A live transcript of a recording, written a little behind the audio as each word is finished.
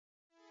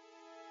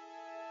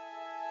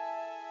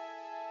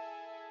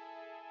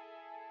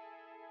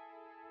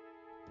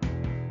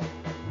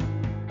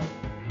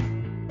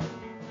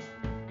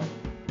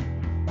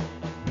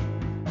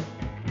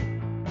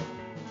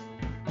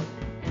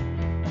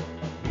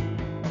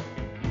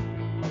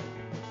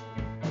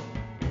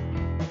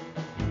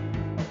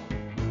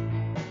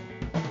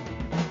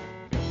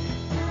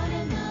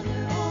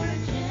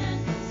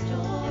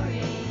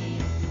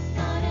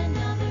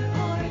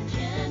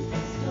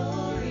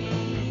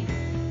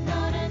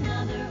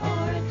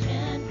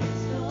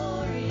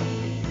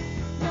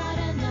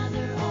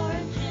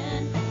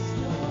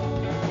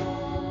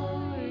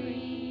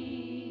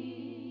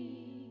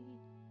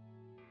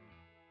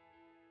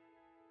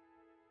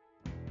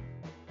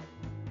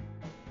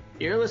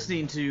You're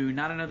listening to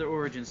Not Another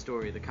Origin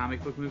Story, the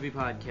comic book movie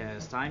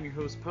podcast. I'm your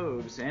host,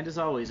 Pogues, and as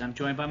always, I'm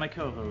joined by my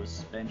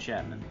co-host, Ben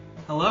Chapman.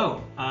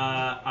 Hello.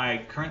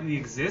 I currently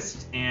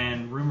exist,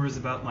 and rumors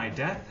about my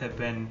death have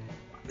been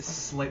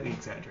slightly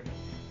exaggerated.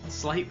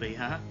 Slightly,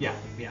 huh? Yeah,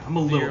 I'm a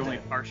So little you're dead. only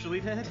partially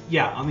dead?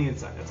 Yeah, on the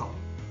inside, that's all.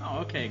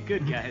 Oh, okay,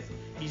 good, guys.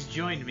 He's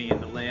joined me in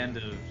the land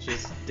of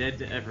just dead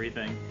to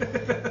everything.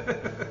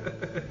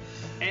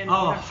 And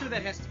I'm sure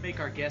that has to make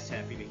our guests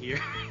happy to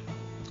hear.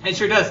 It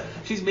sure does.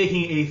 She's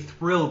making a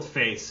thrilled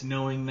face,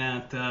 knowing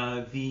that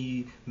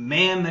the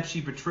man that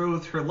she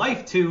betrothed her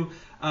life to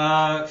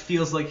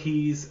feels like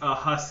he's a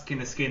husk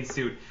in a skin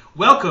suit.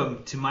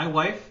 Welcome to my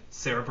wife,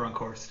 Sarah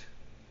Brunkhorst.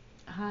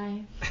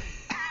 Hi.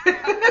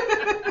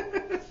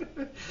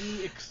 The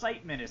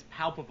excitement is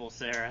palpable,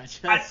 Sarah.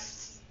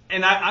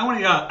 I want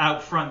to get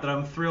out front that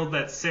I'm thrilled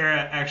that Sarah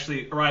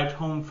actually arrived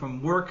home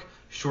from work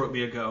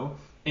shortly ago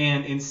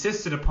and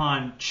insisted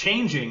upon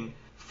changing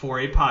for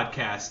a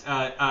podcast.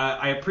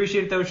 I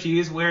appreciate it, though. She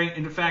is wearing,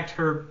 in fact,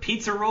 her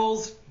pizza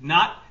rolls,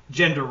 not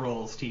gender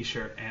roles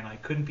t-shirt, and I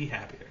couldn't be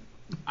happier.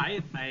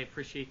 I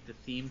appreciate the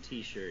theme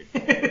t-shirt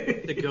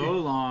to go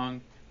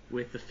along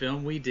with the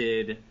film we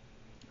did.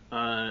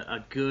 A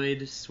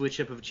good switch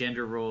up of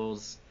gender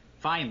roles.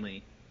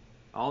 Finally,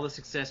 all the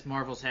success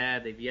Marvel's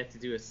had, they've yet to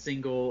do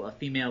a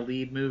female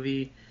lead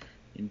movie,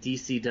 and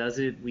DC does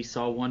it. We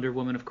saw Wonder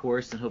Woman, of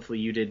course, and hopefully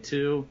you did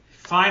too.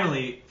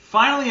 Finally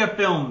a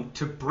film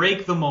to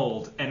break the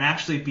mold and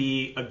actually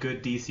be a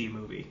good DC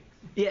movie.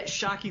 Yeah,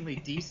 shockingly,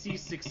 DC's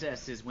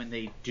success is when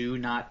they do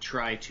not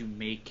try to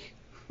make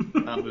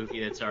a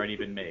movie that's already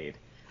been made.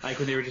 Like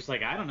when they were just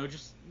like, I don't know,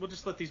 we'll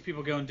just let these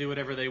people go and do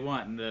whatever they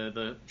want, and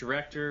the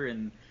director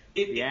and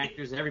the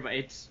actors,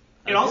 everybody.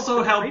 It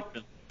also helped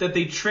that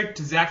they tricked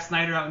Zack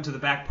Snyder out into the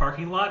back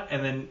parking lot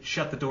and then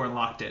shut the door and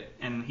locked it,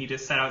 and he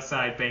just sat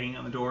outside banging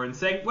on the door and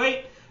saying,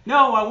 "Wait,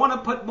 no, I want to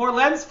put more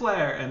lens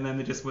flare," and then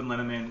they just wouldn't let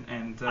him in.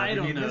 And I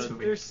don't know. This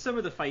movie. There's some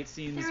of the fight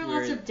scenes There were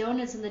where lots of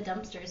donuts in the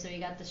dumpster, so he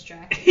got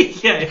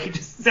distracted. Yeah,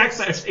 Zack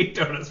Snyder ate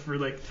donuts for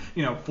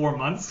 4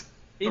 months,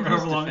 or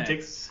however long it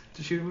takes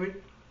to shoot a movie.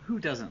 Who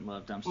doesn't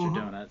love dumpster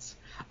donuts?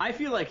 I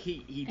feel like he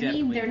definitely. I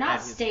mean, they're not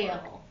had his stale.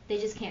 mark. They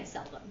just can't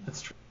sell them.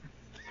 That's true.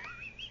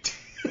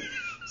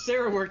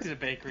 Sarah worked at a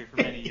bakery for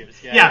many years.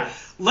 Guys. Yeah,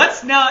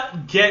 let's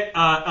not get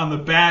on the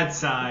bad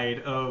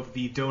side of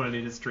the donut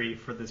industry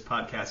for this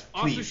podcast,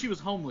 please. Also, she was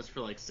homeless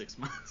for 6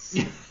 months.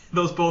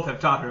 Those both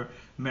have taught her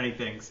many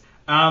things.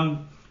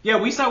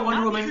 Yeah, we saw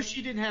Wonder Woman. Because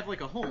she didn't have a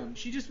home.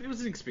 It was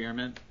an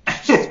experiment.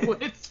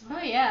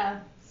 Oh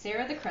yeah,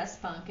 Sarah the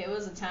Crust Punk. It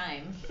was a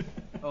time.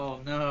 Oh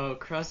no,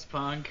 crust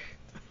punk.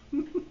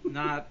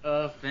 Not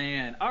a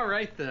fan. All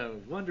right though,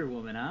 Wonder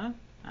Woman, huh?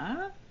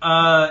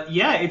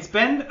 Yeah, it's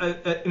been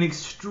an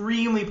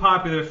extremely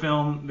popular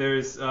film.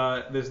 There's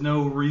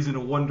no reason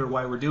to wonder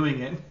why we're doing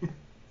it.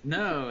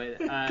 No,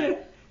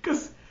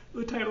 because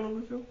the title of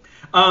the film.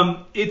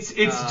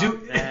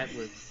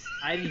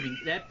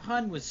 That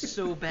pun was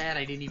so bad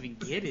I didn't even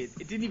get it.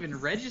 It didn't even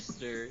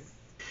register.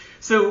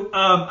 So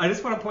I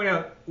just want to point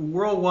out,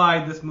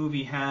 worldwide, this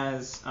movie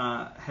has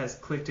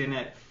clicked in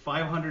at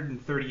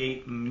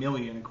 538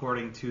 million,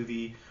 according to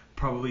the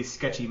probably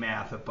sketchy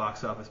math of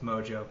Box Office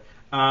Mojo.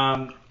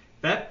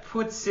 That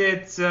puts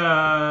it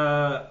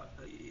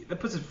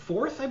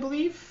fourth, I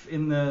believe,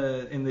 in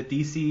the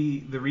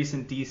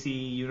recent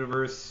DC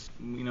universe,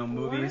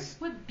 movies.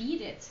 What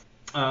beat it?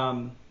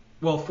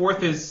 Well,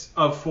 fourth is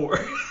of four.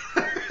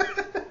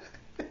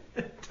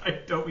 I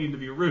don't mean to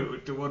be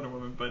rude to Wonder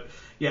Woman, but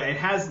yeah, it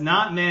has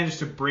not managed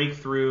to break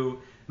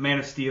through Man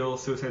of Steel,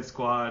 Suicide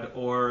Squad,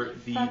 or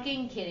the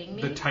fucking kidding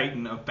me? The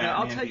Titan of Batman.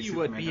 I'll tell you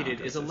what beat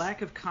it is a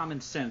lack of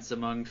common sense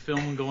among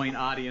film-going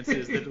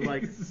audiences that are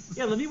like,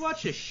 yeah, let me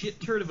watch a shit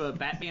turd of a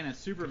Batman and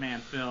Superman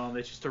film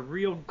that's just a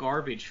real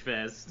garbage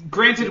fest.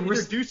 Granted, it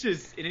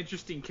introduces an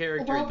interesting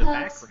character well, in the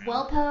Pokes, background.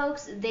 Well,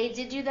 Pokes, they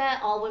did do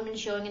that all women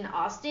showing in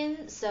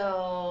Austin,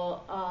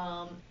 so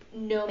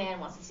no man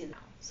wants to see them now.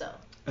 So.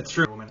 That's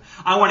true, woman.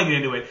 I want to get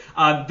into it.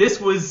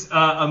 This was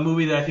a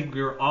movie that I think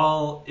we were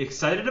all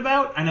excited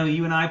about. I know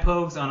you and I,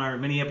 Pogues, on our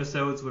mini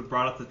episodes, would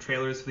brought up the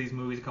trailers for these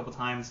movies a couple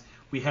times.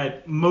 We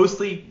had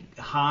mostly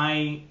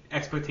high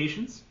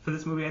expectations for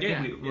this movie. I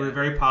think we were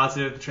very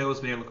positive. The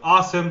trailers made it look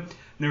awesome.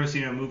 Never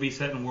seen a movie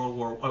set in a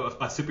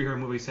superhero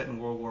movie set in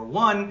World War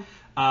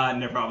I.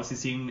 Never obviously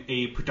seen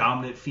a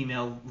predominant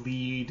female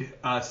lead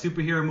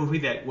superhero movie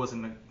that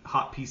wasn't a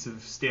hot piece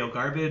of stale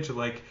garbage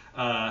like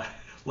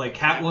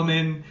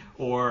Catwoman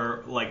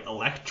or like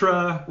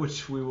Elektra,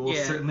 which we will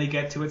certainly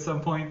get to at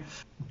some point.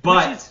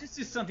 But this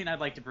is something I'd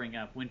like to bring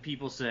up when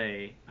people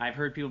say, I've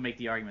heard people make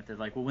the argument, they're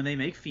like, well, when they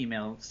make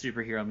female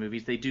superhero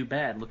movies, they do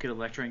bad. Look at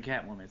Elektra and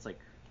Catwoman. It's like,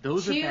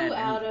 those are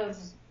bad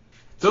movies.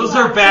 Those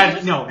are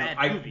bad.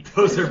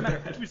 Those are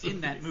bad. Who's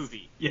in that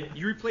movie? Yeah.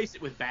 You replace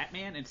it with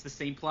Batman, and it's the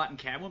same plot in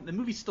Catwoman. The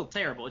movie's still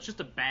terrible. It's just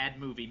a bad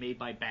movie made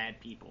by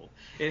bad people.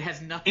 It has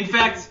nothing. In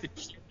fact, to do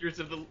with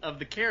the characters of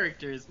the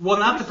characters. Well,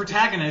 not the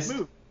protagonist.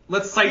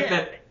 Let's cite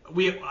that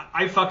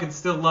I fucking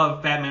still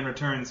love Batman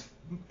Returns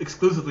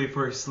exclusively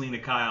for Selena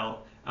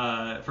Kyle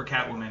for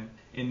Catwoman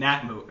in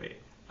that movie,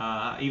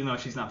 even though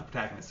she's not the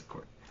protagonist, of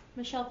course.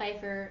 Michelle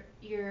Pfeiffer,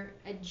 you're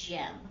a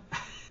gem.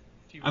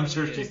 I'm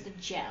sure Just a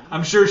gem.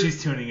 I'm sure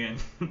she's tuning in.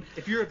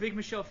 If you're a big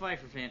Michelle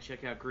Pfeiffer fan,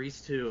 check out Grease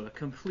 2, a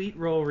complete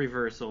role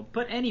reversal.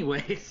 But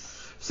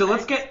anyways, so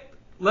let's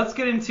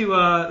get into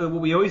what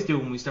we always do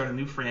when we start a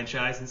new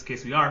franchise. In this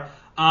case, we are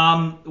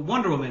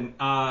Wonder Woman.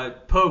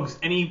 Pogues,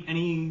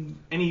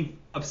 any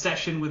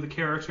obsession with the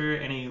character?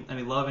 Any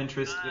love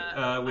interest?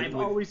 I've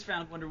always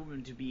found Wonder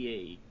Woman to be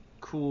a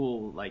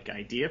cool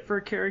idea for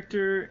a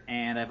character,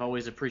 and I've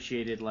always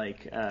appreciated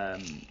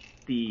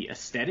the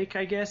aesthetic,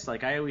 I guess. I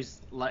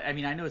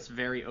know it's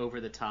very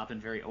over the top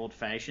and very old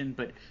fashioned,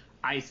 but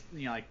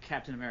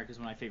Captain America is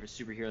one of my favorite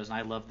superheroes, and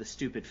I love the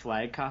stupid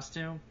flag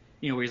costume.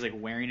 Where he's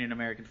wearing an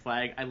American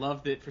flag. I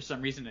love that for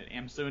some reason an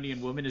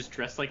Amazonian woman is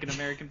dressed like an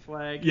American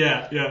flag.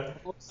 Yeah. I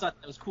always thought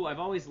that was cool. I've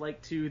always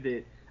liked too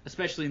that,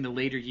 especially in the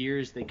later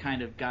years, they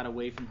kind of got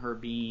away from her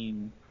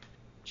being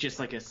just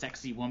a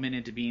sexy woman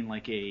into being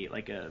like a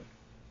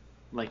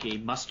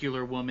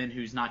muscular woman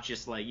who's not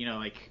just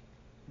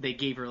they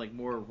gave her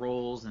more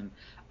roles. And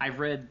I've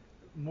read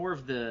more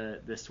of the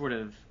sort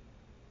of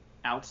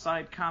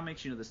outside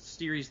comics, the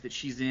series that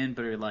she's in,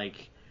 but are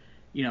like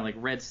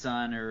Red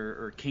Sun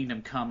or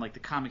Kingdom Come. The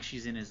comics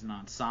she's in is an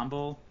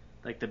ensemble,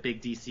 the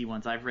big DC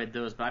ones. I've read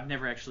those, but I've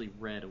never actually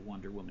read a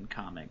Wonder Woman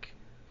comic.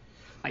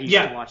 I used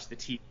to watch the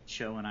TV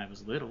show when I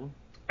was little.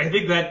 I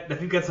think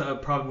that's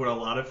probably what a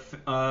lot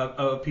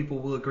of people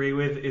will agree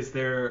with. Is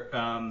there?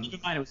 Keep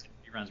in mind it was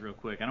reruns real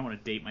quick. I don't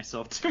want to date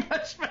myself too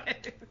much.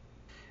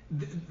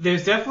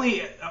 There's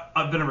definitely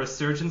been a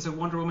resurgence of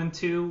Wonder Woman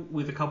 2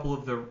 with a couple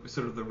of the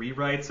sort of the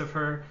rewrites of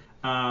her.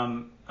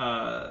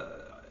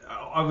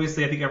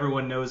 Obviously, I think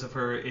everyone knows of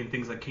her in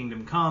things like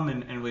Kingdom Come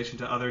and in relation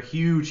to other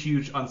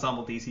huge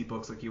ensemble DC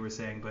books, like you were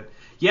saying. But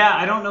yeah,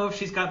 I don't know if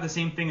she's got the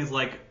same thing as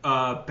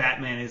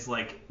Batman is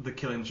the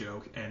Killing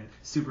Joke and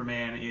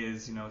Superman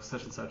is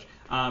such and such.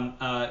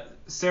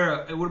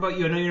 Sarah, what about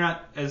you? I know you're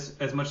not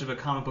as much of a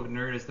comic book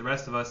nerd as the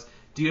rest of us.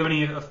 Do you have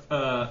any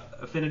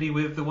affinity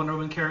with the Wonder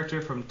Woman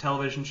character from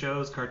television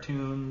shows,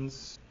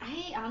 cartoons?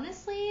 I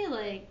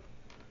honestly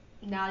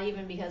not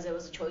even because it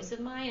was a choice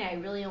of mine. I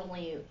really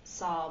only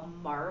saw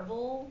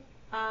Marvel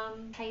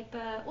type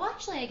of. Well,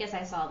 actually, I guess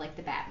I saw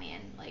the Batman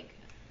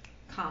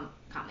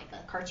comic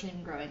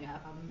cartoon growing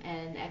up,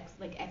 and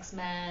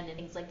X-Men and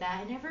things like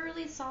that. I never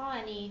really saw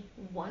any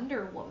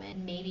Wonder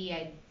Woman. Maybe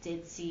I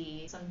did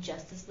see some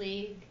Justice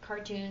League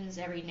cartoons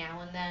every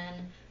now and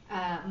then.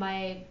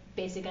 My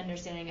basic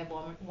understanding of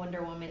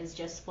Wonder Woman is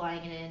just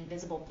flying in an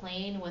invisible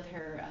plane with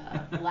her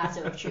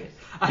lasso of truth.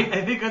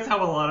 I think that's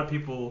how a lot of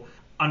people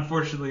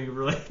unfortunately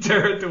relate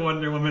to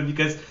Wonder Woman,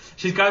 because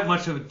she's got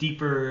much of a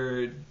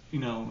deeper,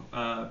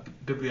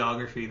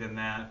 bibliography than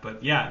that.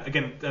 But yeah,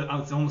 again,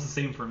 it's almost the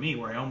same for me,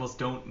 where I almost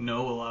don't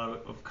know a lot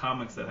of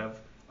comics that have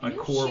a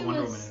core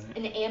Wonder Woman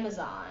in it. An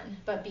Amazon,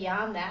 but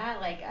beyond that,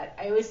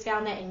 I always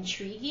found that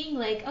intriguing.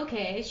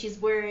 Okay, she's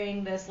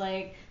wearing this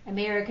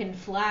American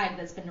flag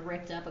that's been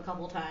ripped up a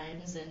couple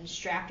times and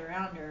strapped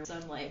around her,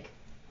 some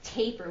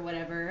tape or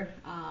whatever.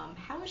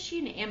 How is she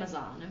an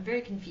Amazon? I'm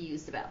very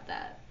confused about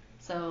that.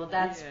 So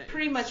that's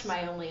pretty much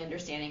my only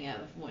understanding of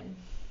when.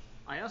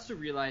 I also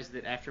realized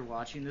that after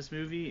watching this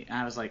movie,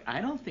 I was I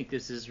don't think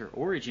this is her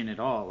origin at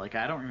all. I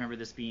don't remember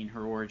this being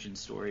her origin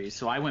story.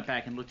 So I went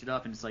back and looked it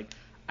up, and it's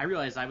I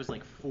realized I was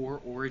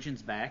 4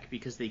 origins back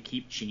because they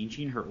keep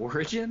changing her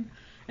origin.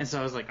 And so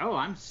I was oh,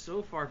 I'm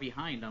so far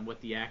behind on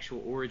what the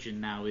actual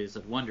origin now is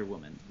of Wonder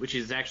Woman, which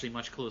is actually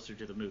much closer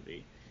to the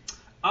movie.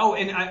 Oh,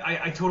 and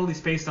I totally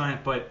spaced on it,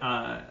 but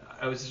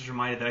I was just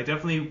reminded that I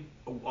definitely,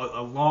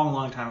 a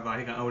long time ago, I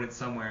think I owned it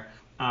somewhere,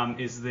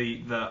 is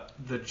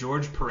the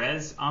George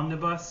Perez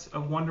omnibus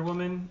of Wonder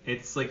Woman.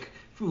 It's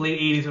from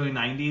late 80s, early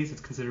 90s. It's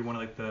considered one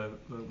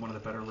of one of the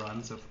better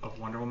runs of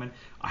Wonder Woman.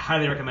 I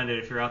highly recommend it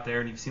if you're out there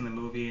and you've seen the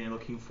movie and you're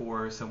looking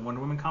for some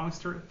Wonder Woman comics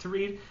to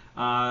read.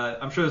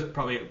 I'm sure there's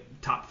probably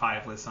top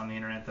 5 lists on the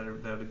internet that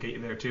would get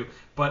you there too.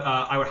 But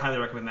I would highly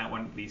recommend that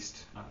one at least,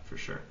 for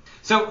sure.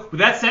 So with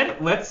that said,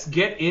 let's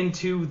get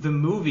into the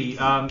movie.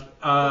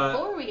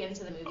 Before we get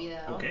into the movie,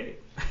 though. Okay.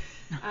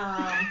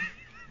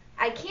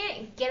 I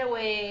can't get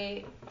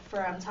away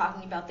from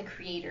talking about the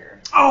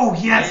creator. Oh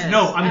yes,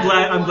 no, I'm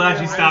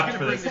glad you stopped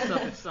for this. I was going to bring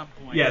this up at some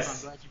point.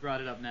 Yes. I'm glad you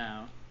brought it up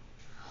now.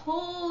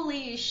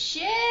 Holy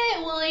shit,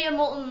 William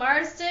Moulton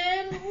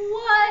Marston!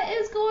 What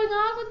is going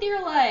on with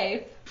your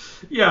life?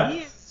 Yeah.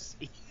 He's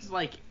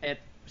at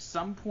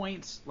some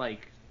points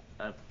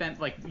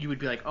you would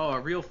be oh, a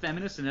real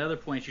feminist, and at other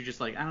points you're just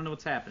I don't know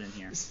what's happening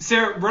here.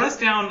 Sarah, run us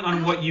down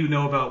on what you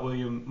know about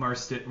William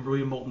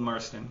Moulton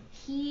Marston.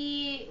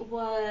 He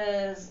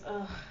was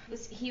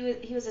he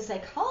was a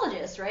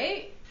psychologist,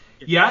 right?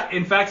 Yeah,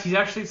 in fact, he's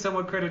actually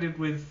somewhat credited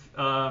with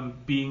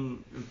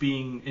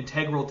being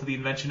integral to the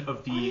invention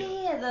of the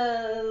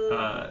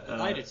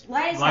Lie detector.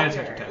 lie lie detector.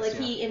 detector test, Like yeah.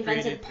 he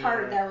invented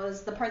Created that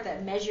was the part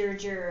that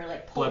measured your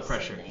like pulse Blood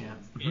pressure. and things.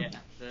 Yeah.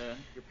 Yeah,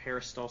 your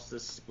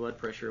peristalsis, blood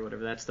pressure, or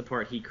whatever. That's the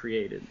part he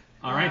created.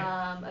 All right.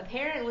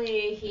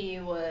 Apparently he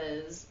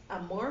was a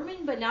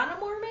Mormon, but not a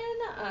Mormon.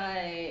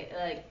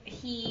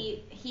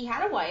 He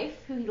had a wife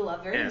who he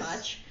loved very Yes.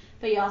 much,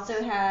 but he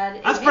also had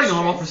a That's pretty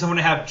normal for mistress. someone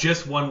to have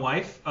just one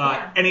wife.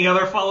 Yeah. Any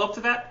other follow up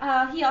to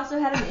that? He also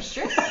had a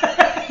mistress.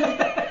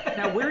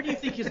 Now, where do you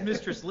think his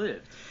mistress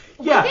lived?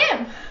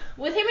 Yeah.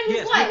 With him and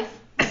his Yes, wife.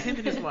 With him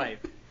and his wife.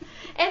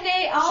 And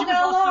they all She was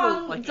got also,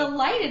 along like,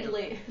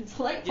 delightfully.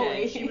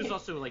 Yeah, she was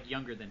also like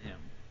younger than him,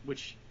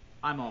 which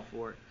I'm all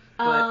for.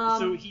 But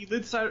so he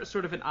lived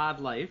sort of an odd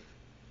life.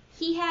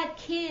 He had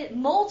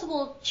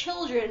multiple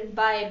children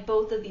by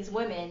both of these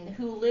women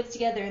who lived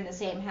together in the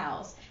same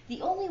house.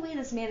 The only way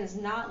this man is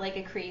not like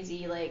a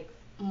crazy like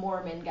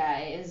Mormon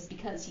guy is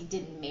because he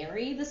didn't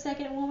marry the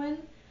second woman.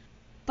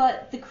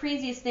 But the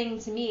craziest thing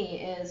to me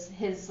is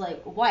his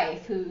like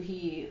wife, who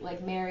he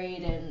like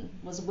married and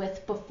was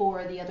with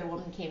before the other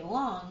woman came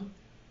along,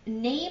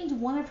 named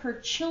one of her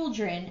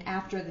children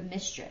after the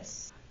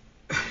mistress.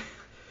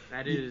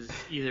 That is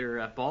either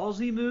a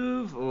ballsy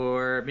move,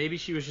 or maybe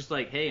she was just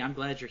like, hey, I'm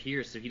glad you're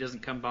here so he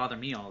doesn't come bother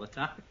me all the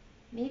time.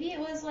 Maybe it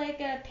was like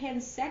a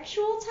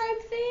pansexual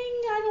type thing?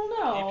 I don't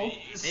know.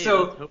 Maybe.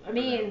 So, I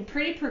mean,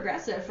 pretty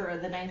progressive for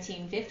the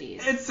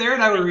 1950s. and Sarah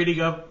and I were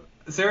reading up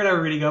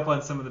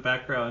on some of the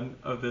background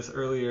of this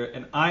earlier,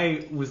 and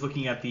I was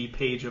looking at the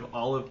page of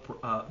Olive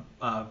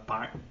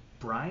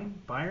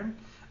Byrne.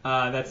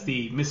 That's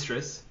the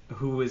mistress,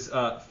 who was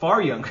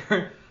far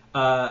younger.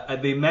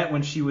 They met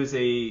when she was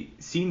a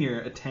senior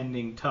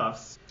attending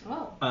Tufts.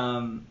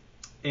 Oh.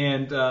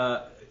 And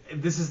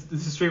this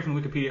is straight from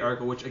the Wikipedia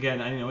article, which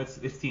again, I know it's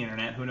the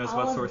internet. Who knows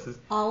what sources?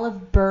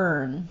 Olive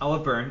Byrne.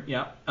 Olive Byrne,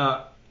 yeah.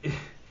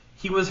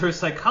 He was her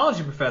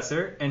psychology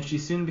professor, and she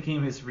soon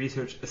became his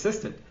research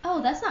assistant,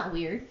 Oh, that's not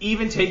weird.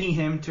 even taking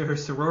him to her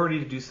sorority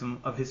to do some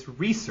of his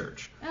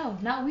research. Oh,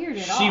 not weird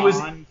at She all. was-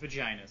 On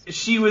vaginas.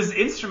 She was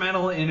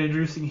instrumental in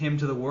introducing him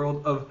to the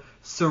world of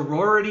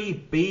sorority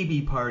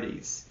baby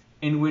parties,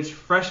 in which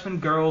freshman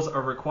girls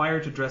are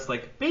required to dress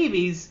like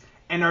babies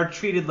and are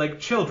treated like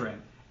children,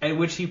 at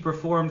which he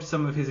performed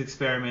some of his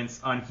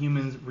experiments on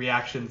humans'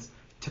 reactions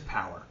to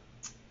power.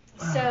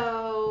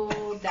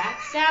 So that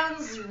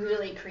sounds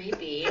really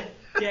creepy.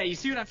 Yeah, you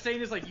see what I'm saying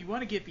is like you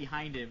want to get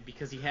behind him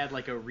because he had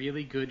like a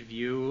really good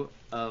view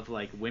of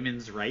like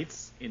women's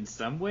rights in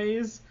some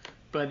ways,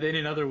 but then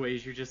in other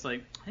ways you're just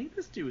like, I think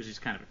this dude was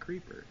just kind of a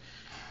creeper.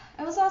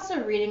 I was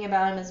also reading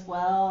about him as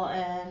well,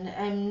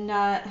 and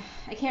I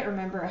can't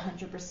remember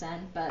 100%,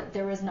 but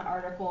there was an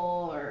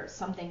article or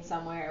something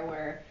somewhere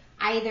where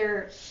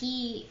either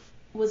he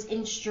was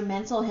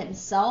instrumental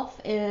himself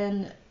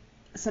in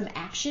some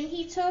action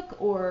he took,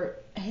 or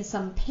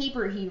some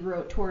paper he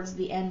wrote towards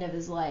the end of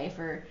his life,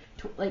 or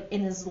like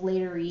in his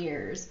later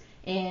years,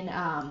 in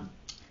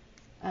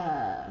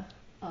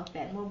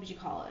Ben, what would you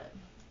call it?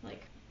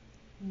 Like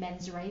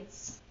men's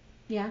rights?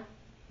 Yeah,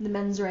 the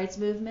men's rights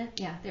movement.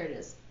 Yeah, there it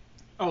is.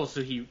 Oh,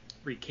 so he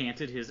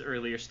recanted his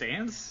earlier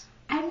stance?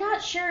 I'm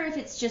not sure if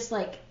it's just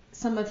like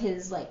some of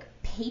his like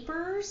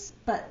papers,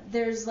 but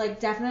there's like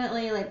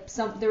definitely like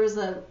there was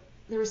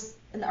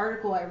an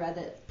article I read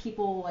that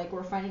people like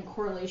were finding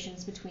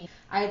correlations between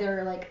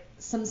either like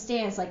some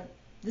stance, like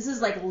this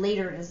is like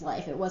later in his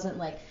life. It wasn't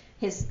like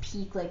his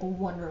peak like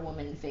Wonder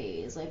Woman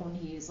phase, like when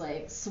he's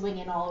like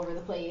swinging all over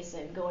the place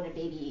and going to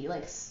baby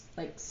like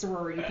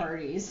sorority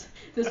parties.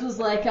 This was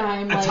like A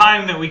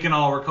time that we can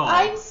all recall.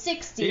 I'm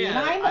 60 Yeah, and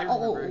I I'm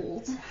remember.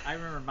 old. I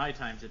remember my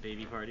times at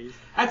baby parties.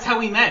 That's how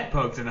we met,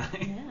 Pogues and I.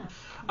 Yeah,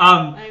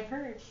 Um, I've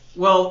heard.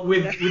 well,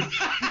 with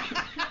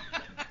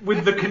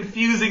the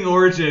confusing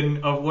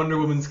origin of Wonder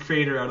Woman's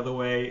creator out of the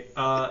way,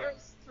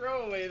 There's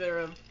throwaway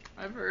there.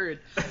 I've heard.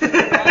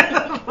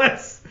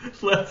 let's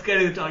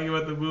get into talking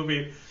about the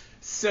movie.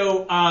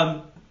 So,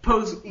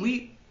 Pose,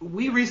 we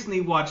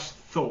recently watched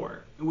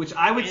Thor, which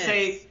I would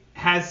say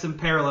has some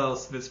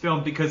parallels to this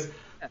film because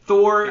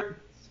Thor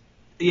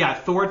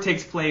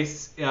takes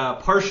place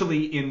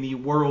partially in the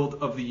world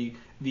of the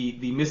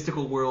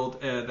mystical world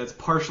that's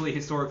partially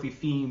historically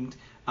themed,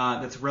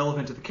 that's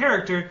relevant to the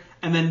character,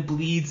 and then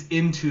bleeds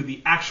into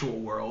the actual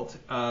world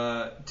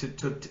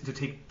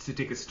to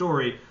take a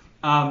story.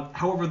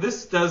 However,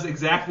 this does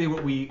exactly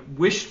what we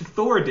wished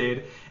Thor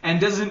did, and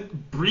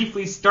doesn't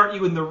briefly start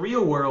you in the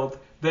real world,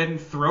 then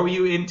throw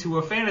you into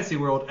a fantasy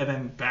world, and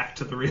then back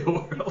to the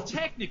real world.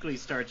 Technically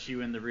starts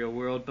you in the real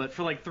world, but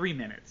for like 3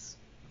 minutes.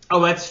 Oh,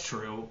 that's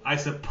true, I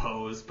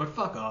suppose, but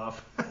fuck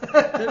off.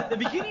 The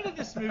beginning of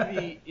this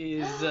movie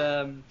is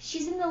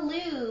She's in the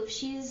Louvre.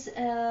 She's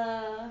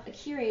a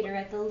curator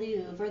at the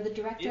Louvre, or the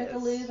director at the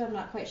Yes. Louvre. I'm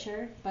not quite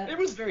sure, but it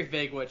was very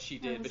vague what she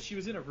did, but she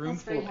was in a room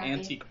That's full very of happy.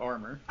 antique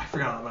armor. I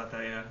forgot all about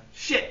that, yeah.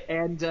 Shit!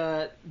 And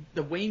the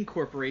Wayne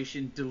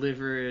Corporation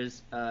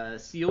delivers a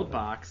sealed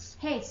box.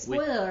 hey,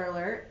 spoiler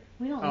alert.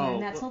 We don't learn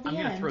that till the I'm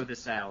end. gonna throw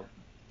this out.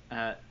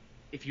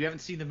 If you haven't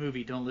seen the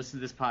movie, don't listen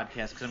to this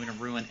podcast because I'm going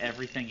to ruin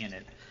everything in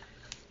it.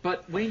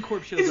 But Wayne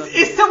Corp shows up.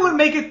 Is someone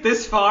make it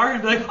this far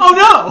and be like, oh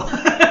no?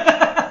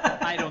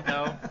 I don't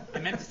know. I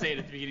meant to say it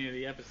at the beginning of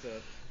the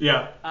episode.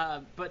 Yeah.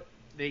 But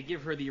they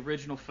give her the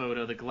original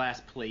photo, the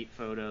glass plate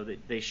photo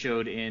that they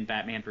showed in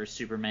Batman vs.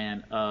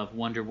 Superman of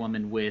Wonder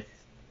Woman with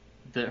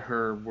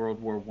her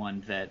World War I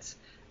vets.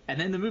 And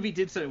then the movie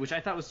did something which I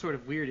thought was sort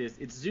of weird, is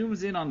it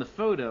zooms in on the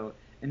photo,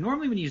 and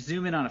normally when you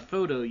zoom in on a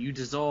photo, you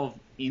dissolve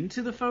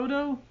into the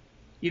photo,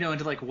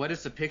 into like what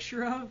it's a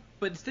picture of,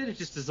 but instead it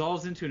just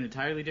dissolves into an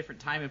entirely different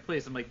time and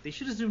place. I'm like, they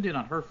should have zoomed in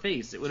on her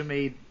face. It would have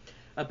made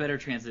a better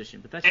transition,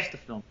 but that's just the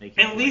filmmaking.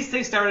 At least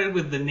they started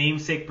with the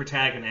namesake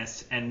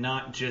protagonist and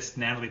not just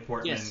Natalie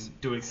Portman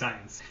doing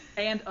science.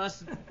 And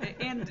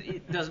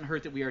it doesn't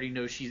hurt that we already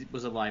know she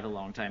was alive a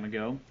long time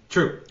ago.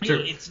 True.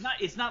 It's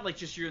not like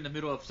just you're in the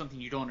middle of something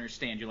you don't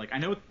understand. You're like, I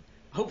know.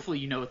 Hopefully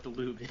you know what the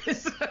lube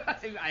is.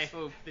 I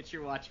hope that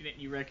you're watching it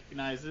and you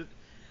recognize it.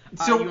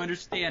 So you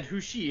understand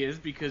who she is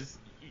because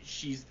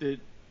she's the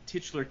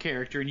titular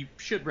character, and you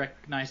should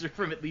recognize her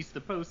from at least the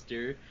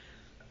poster.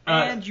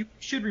 And you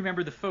should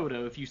remember the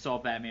photo if you saw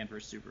Batman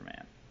vs.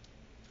 Superman.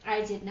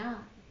 I did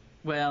not.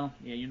 Well,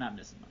 yeah, you're not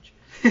missing much.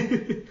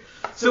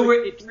 So go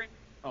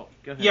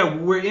ahead. Yeah,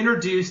 we're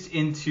introduced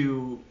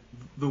into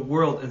the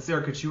world. And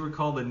Sarah, could you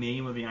recall the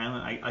name of the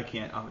island? I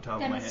can't off the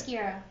top of my head.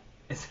 Themyscira.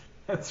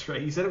 That's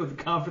right. You said it with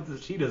the confidence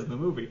that she does in the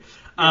movie.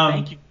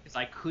 Thank you. Because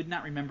I could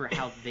not remember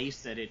how they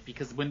said it,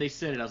 because when they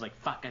said it, I was like,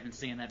 fuck, I've been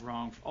saying that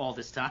wrong all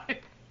this time.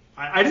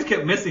 I just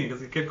kept missing it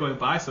because it kept going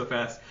by so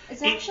fast.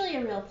 It's actually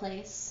a real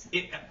place,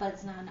 but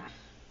it's not.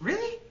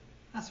 Really?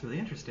 That's really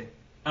interesting.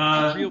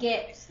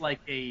 It's like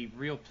a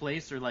real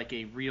place or like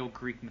a real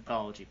Greek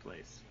mythology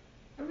place?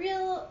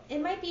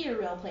 It might be a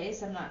real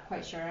place. I'm not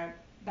quite sure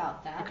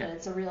about that, okay. But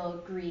it's a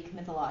real Greek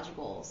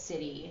mythological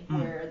city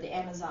where the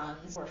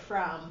Amazons were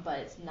from, but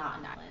it's not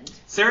an island.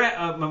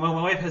 Sarah, my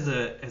wife has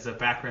a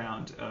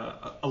background,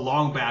 a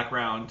long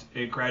background,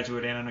 a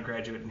graduate and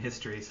undergraduate in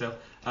history, so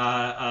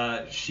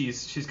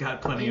she's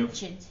got plenty of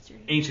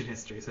ancient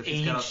history. So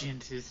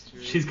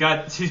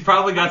she's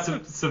probably got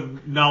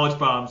some knowledge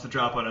bombs to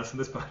drop on us in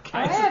this podcast.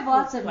 I have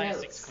lots of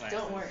notes.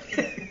 Don't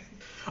worry.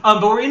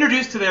 But we're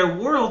introduced to their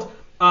world,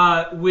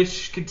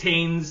 which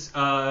contains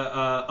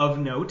of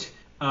note.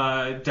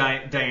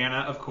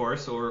 Diana, of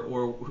course,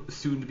 or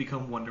soon to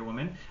become Wonder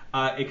Woman.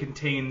 It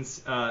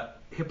contains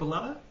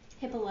Hippolyta.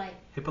 Yeah.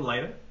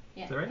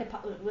 Is that right?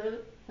 Hippolyta.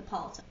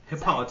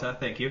 Hippolyta,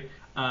 thank you.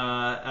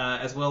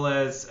 As well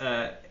as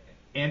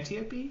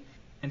Antiope.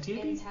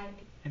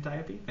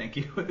 Antiope, thank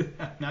you.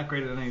 I'm not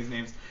great at any of these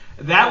names.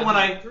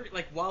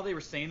 While they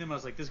were saying them, I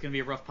was like, this is gonna be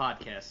a rough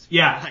podcast.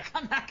 Yeah.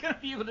 I'm not gonna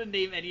be able to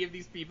name any of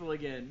these people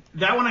again.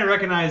 That one I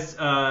recognize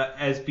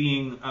as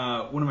being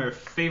one of my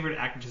favorite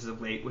actresses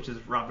of late, which is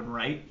Robin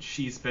Wright.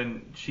 She's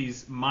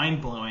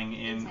mind blowing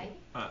in.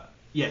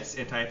 Yes,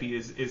 Antiope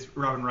is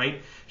Robin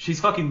Wright.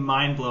 She's fucking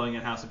mind blowing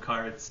in House of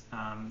Cards.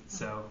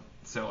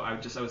 So I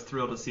was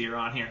thrilled to see her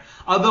on here.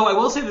 Although I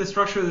will say the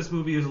structure of this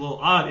movie is a little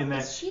odd in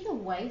that. Is she the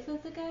wife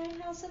of the guy in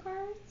House of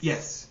Cards?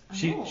 Yes.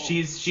 She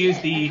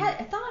is the.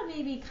 I thought I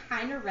maybe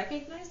kind of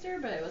recognized her,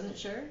 but I wasn't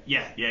sure.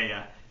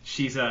 Yeah.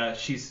 She's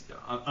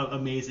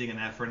amazing in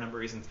that for a number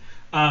of reasons.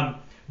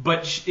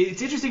 But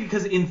it's interesting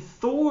because in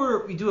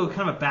Thor we do a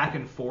kind of a back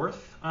and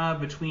forth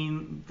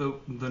between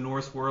the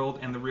Norse world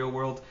and the real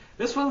world.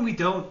 This one we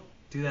don't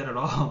do that at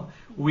all.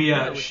 We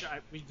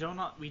do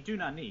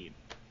not need.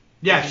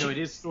 Yeah, it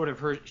is sort of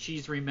her.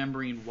 She's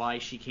remembering why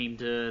she came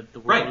to the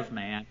world of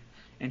man,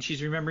 and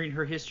she's remembering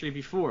her history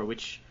before,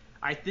 which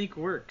I think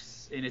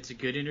works, and it's a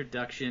good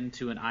introduction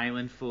to an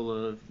island full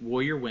of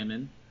warrior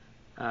women.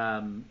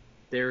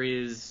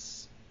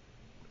 There's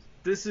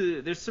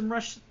some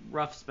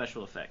rough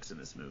special effects in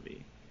this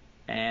movie,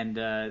 and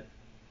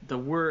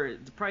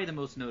probably the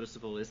most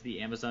noticeable is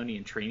the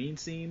Amazonian training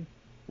scene,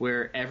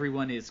 where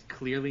everyone is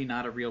clearly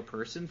not a real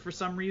person for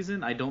some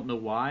reason. I don't know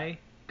why.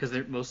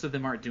 Because most of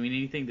them aren't doing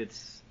anything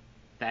that's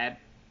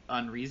that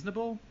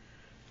unreasonable.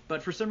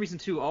 But for some reason,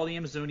 too, all the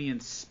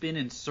Amazonians spin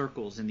in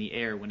circles in the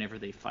air whenever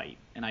they fight.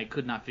 And I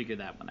could not figure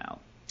that one out.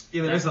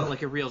 Yeah, that's not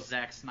like a real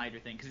Zack Snyder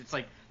thing. Because it's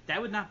like,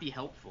 that would not be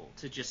helpful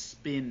to just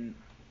spin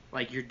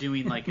like you're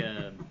doing like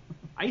a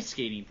ice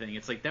skating thing.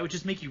 It's like, that would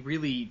just make you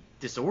really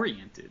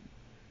disoriented.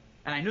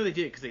 And I know they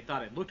did it because they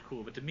thought it looked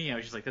cool. But to me, I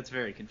was just like, that's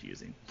very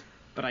confusing.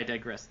 But I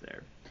digress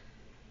there.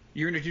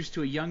 You're introduced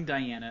to a young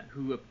Diana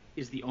who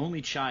is the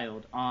only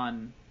child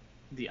on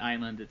the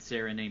island that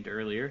Sarah named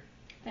earlier.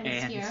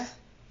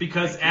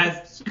 Because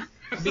as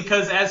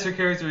her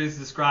character is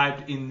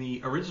described in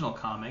the original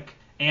comic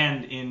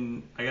and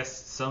in, I guess,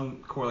 some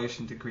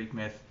correlation to Greek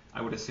myth,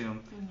 I would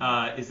assume,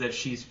 is that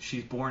she's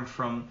born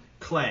from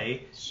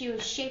clay. She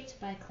was shaped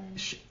by clay.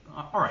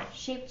 All right.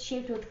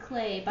 Shaped with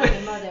clay by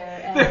the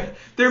mother.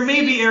 There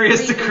may be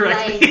areas to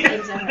correct me. I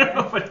don't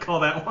know if I'd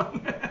call that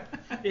one.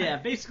 Yeah,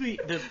 basically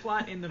the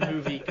plot in the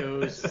movie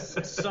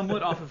goes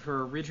somewhat off of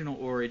her original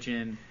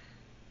origin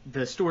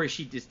the story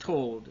she is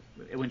told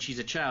when she's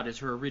a child is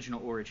her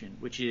original origin,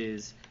 which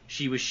is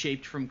she was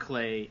shaped from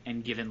clay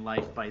and given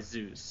life by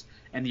Zeus.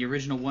 And the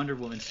original Wonder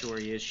Woman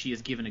story is she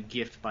is given a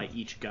gift by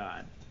each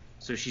god.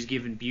 So she's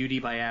given beauty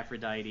by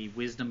Aphrodite,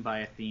 wisdom by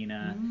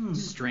Athena,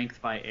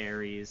 strength by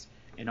Ares,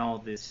 and all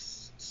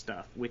this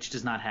stuff, which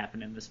does not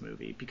happen in this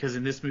movie. Because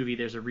in this movie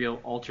there's a real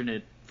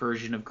alternate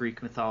version of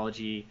Greek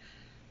mythology,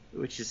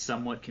 which is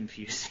somewhat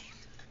confusing.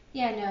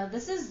 Yeah, no,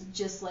 this is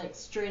just like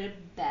straight up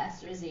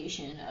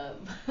bastardization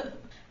of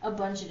a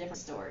bunch of different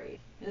stories.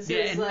 This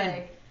is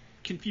and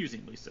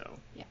confusingly so.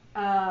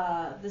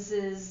 Yeah. This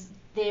is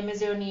the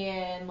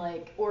Amazonian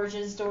like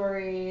origin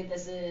story.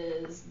 This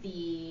is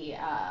the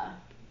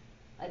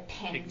like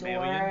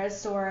Pandora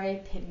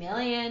story.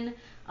 Pygmalion.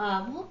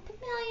 Well,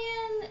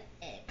 Pygmalion,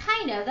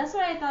 kind of. That's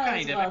what I thought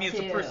as well, I mean,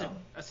 it's too.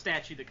 a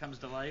statue that comes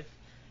to life.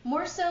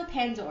 More so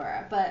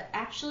Pandora, but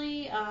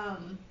actually,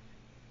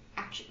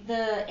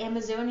 the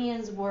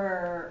Amazonians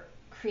were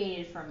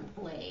created from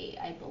clay,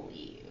 I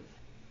believe,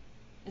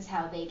 is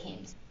how they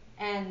came to.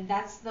 And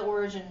that's the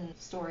origin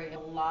story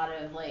of a lot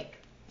of, like,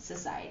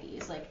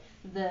 societies. Like,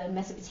 the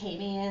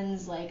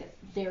Mesopotamians, like,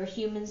 their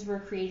humans were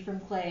created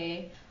from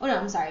clay. Oh, no,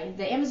 I'm sorry.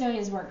 The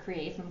Amazonians weren't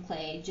created from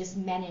clay. Just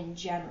men in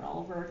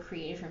general were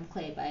created from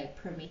clay by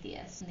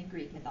Prometheus in the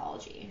Greek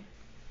mythology.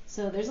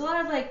 So there's a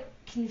lot of, like,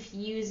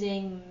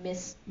 confusing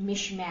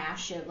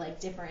mishmash of, like,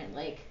 different,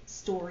 like,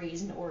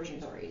 stories and origin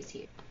stories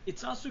here.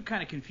 It's also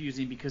kind of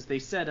confusing because they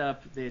set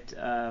up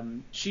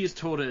that she is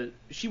told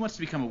she wants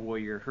to become a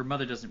warrior. Her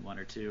mother doesn't want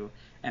her to.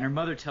 And her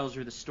mother tells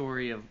her the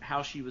story of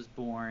how she was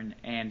born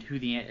and who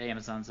the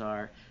Amazons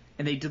are.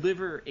 And they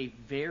deliver a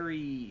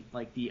very,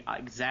 like, the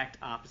exact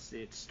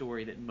opposite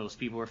story that most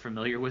people are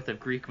familiar with of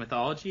Greek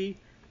mythology,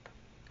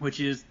 which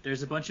is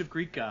there's a bunch of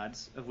Greek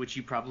gods, of which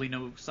you probably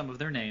know some of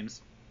their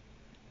names,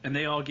 and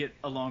they all get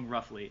along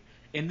roughly.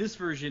 In this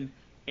version,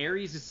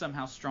 Ares is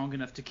somehow strong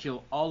enough to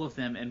kill all of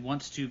them and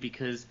wants to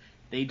because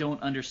they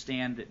don't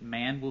understand that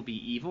man will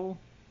be evil,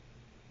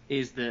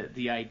 is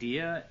the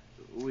idea,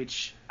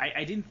 which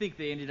I didn't think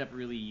they ended up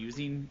really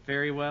using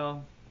very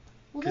well,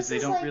 because they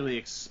don't really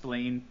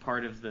explain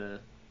part of the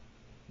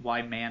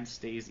why man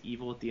stays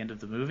evil at the end of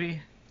the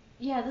movie.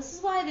 Yeah, this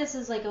is why this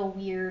is like a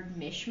weird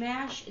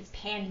mishmash. It's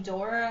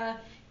Pandora.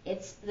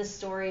 It's the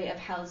story of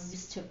how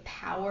Zeus took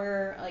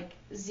power. Like,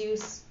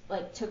 Zeus,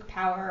 like, took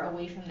power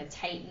away from the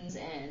Titans,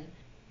 and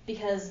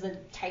because the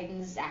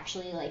Titans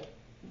actually, like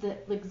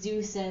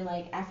Zeus and,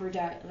 like,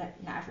 Aphrodite,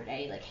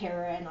 like,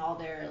 Hera and all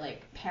their,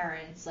 like,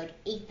 parents, like,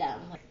 ate them.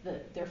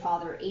 Like, their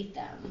father ate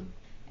them.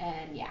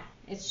 And, yeah,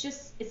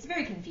 it's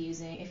very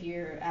confusing if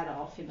you're at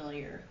all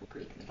familiar with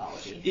Greek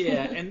mythology.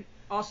 Yeah, and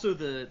also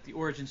the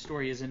origin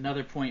story is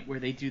another point where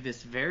they do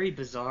this very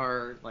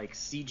bizarre, like,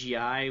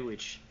 CGI,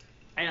 which,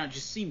 I don't know,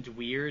 just seemed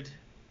weird.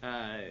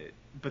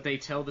 But they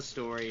tell the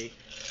story,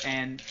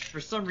 and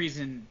for some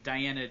reason,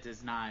 Diana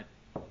does not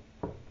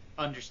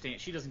understand.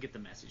 She doesn't get the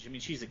message. I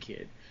mean, she's a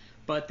kid.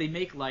 But they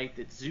make light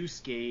that Zeus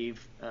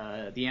gave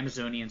the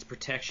Amazonians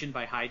protection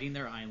by hiding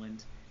their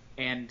island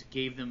and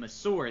gave them a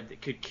sword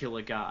that could kill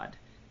a god.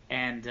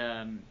 And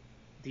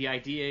the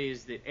idea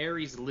is that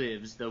Ares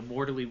lives, though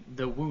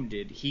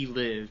wounded, he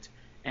lived,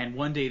 and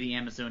one day the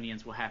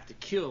Amazonians will have to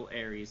kill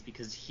Ares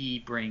because he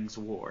brings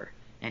war,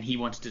 and he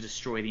wants to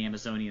destroy the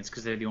Amazonians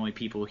because they're the only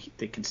people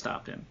that can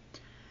stop him.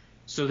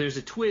 So there's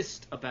a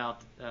twist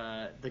about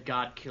the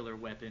god killer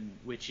weapon,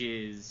 which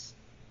is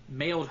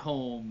mailed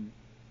home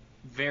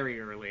very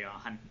early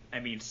on.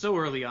 I mean, so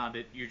early on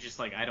that you're just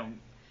like,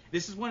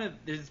 there's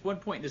one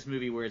point in this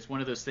movie where it's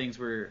one of those things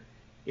where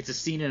it's a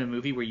scene in a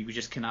movie where you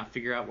just cannot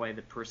figure out why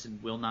the person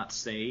will not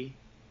say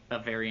a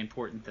very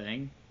important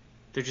thing.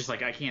 They're just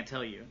like, I can't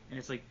tell you. And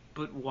it's like,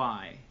 but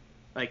why?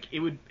 Like, it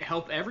would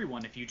help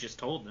everyone if you just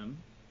told them.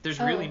 There's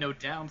really no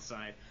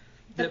downside.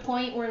 The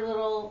point where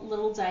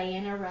little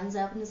Diana runs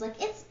up and is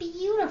like, it's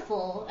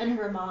beautiful, and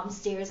her mom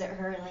stares at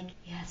her like,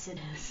 yes, it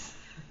is.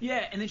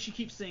 Yeah, and then she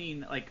keeps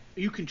saying, like,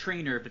 you can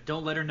train her, but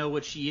don't let her know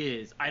what she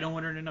is. I don't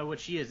want her to know what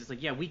she is. It's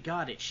like, yeah, we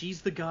got it.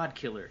 She's the god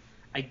killer.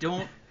 I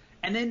don't...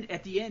 And then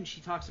at the end,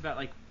 she talks about,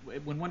 like,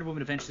 when Wonder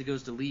Woman eventually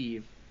goes to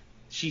leave,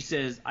 she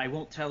says, I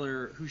won't tell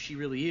her who she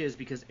really is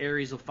because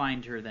Ares will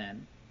find her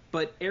then.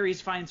 But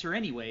Ares finds her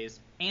anyways,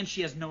 and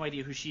she has no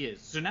idea who she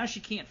is. So now she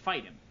can't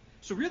fight him.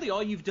 So really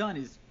all you've done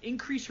is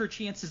increase her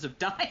chances of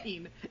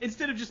dying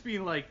instead of just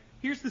being like,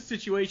 here's the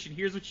situation,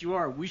 here's what you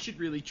are, we should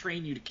really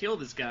train you to kill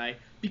this guy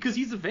because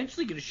he's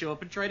eventually going to show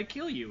up and try to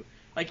kill you.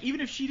 Like,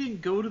 even if she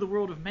didn't go to the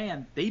world of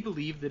man, they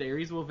believe that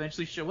Ares will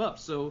eventually show up.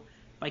 So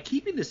by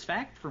keeping this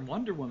fact from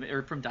Wonder Woman,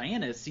 or from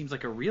Diana, it seems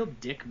like a real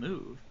dick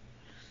move.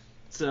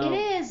 So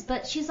it is,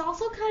 but she's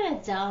also kind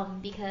of dumb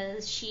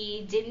because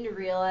she didn't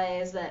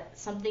realize that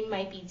something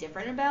might be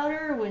different about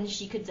her when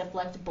she could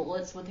deflect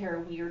bullets with her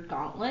weird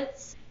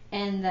gauntlets,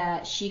 and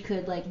that she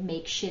could, like,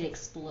 make shit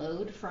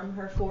explode from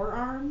her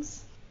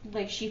forearms.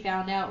 Like, she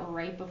found out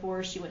right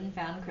before she went and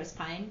found Chris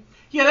Pine.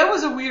 Yeah, that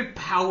was a weird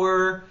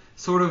power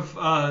sort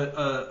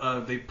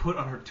of they put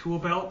on her tool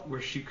belt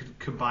where she could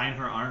combine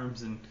her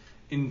arms and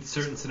in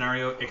certain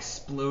scenario,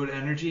 explode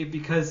energy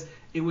because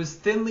it was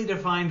thinly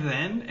defined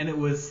then, and it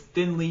was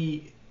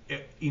thinly,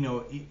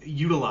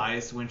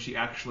 utilized when she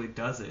actually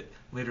does it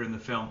later in the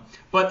film.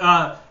 But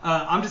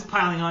I'm just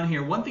piling on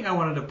here. One thing I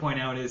wanted to point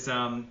out is,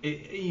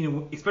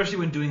 especially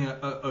when doing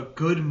a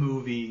good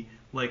movie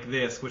like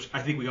this, which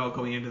I think we all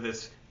going into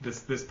this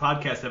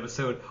podcast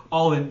episode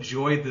all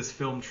enjoyed this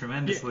film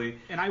tremendously. Yeah,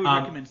 and I would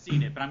recommend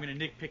seeing it, but I'm going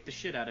to nitpick the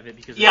shit out of it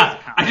because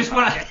I just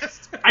want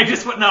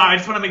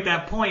to make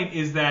that point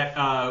is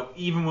that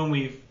even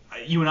when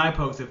you and I,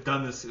 Pokes, have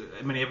done this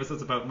many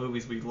episodes about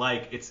movies we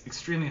like, it's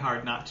extremely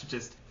hard not to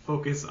just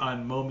focus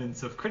on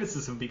moments of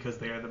criticism because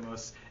they are the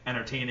most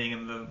entertaining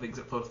and the things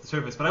that float to the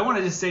surface. But I want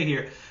to just say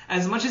here,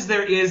 as much as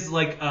there is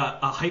like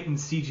a heightened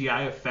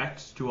CGI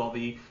effect to all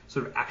the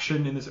sort of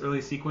action in this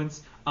early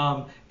sequence,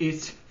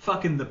 it's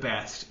fucking the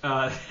best.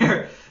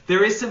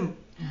 There is some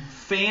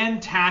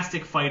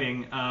fantastic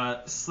fighting,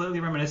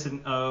 slightly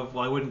reminiscent of,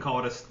 well, I wouldn't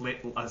call it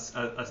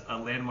a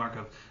landmark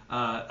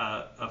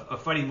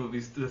of fighting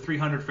movies, the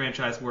 300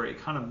 franchise, where it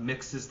kind of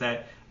mixes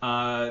that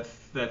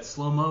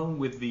slow-mo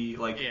with the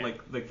like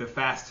the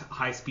fast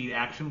high-speed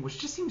action, which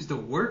just seems to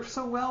work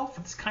so well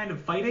for this kind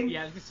of fighting.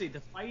 Yeah, I was gonna say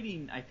the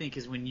fighting I think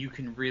is when you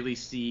can really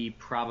see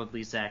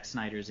probably Zack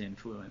Snyder's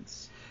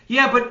influence.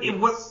 Yeah, but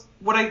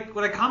what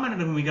I commented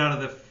when we got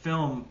out of the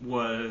film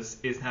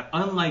is that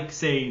unlike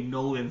say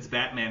Nolan's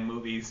Batman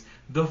movies,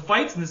 the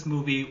fights in this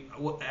movie,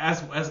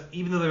 as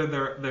even though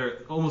they're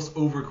almost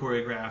over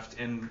choreographed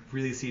and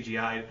really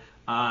CGI'd,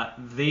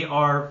 they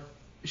are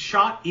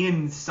shot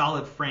in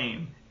solid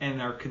frame and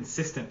are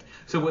consistent.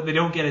 So what they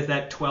don't get is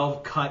that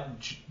 12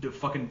 cut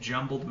fucking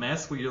jumbled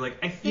mess where you're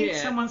like, I think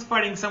someone's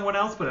fighting someone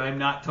else, but I'm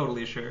not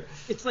totally sure.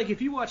 It's like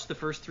if you watch the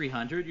first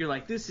 300, you're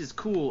like, this is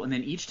cool, and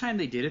then each time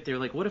they did it, they're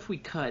like, what if we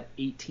cut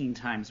 18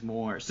 times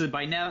more? So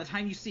by now, the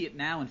time you see it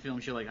now in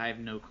films, you're like, I have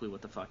no clue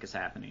what the fuck is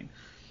happening.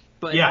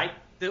 But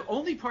the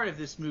only part of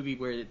this movie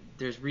where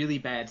there's really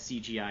bad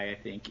CGI, I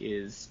think,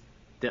 is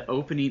the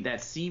opening,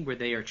 that scene where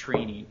they are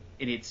training,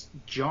 and it's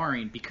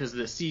jarring because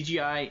the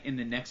CGI in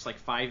the next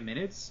 5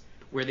 minutes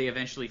where they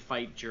eventually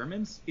fight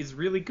Germans is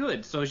really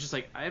good. So it's just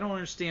like, I don't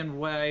understand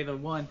why the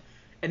one,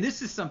 and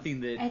this is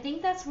something that I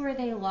think that's where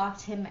they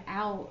locked him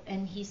out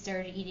and he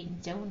started eating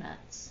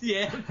donuts.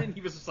 Yeah, and he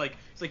was just like,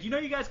 it's like,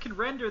 you guys can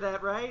render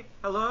that, right?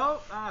 Hello?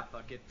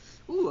 Fuck it.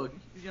 Ooh,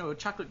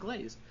 chocolate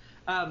glaze.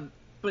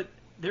 But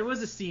there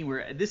was a scene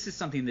where, this is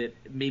something that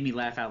made me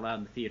laugh out loud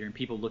in the theater and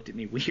people looked at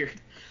me weird.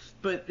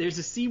 But there's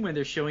a scene where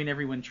they're showing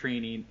everyone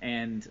training,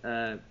 and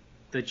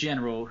the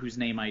general, whose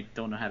name I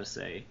don't know how to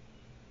say,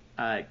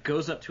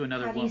 goes up to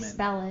another woman. How do you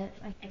spell it?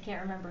 I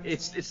can't remember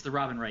his name. It's the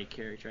Robin Wright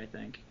character, I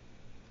think.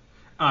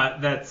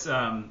 That's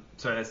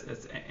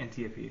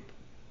Antiope.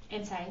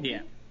 Antiope?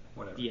 Yeah.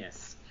 Whatever.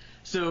 Yes.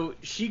 So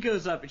she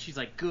goes up and she's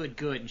like, good,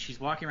 and she's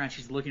walking around,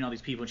 she's looking at all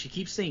these people, and she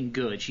keeps saying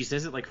good. She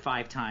says it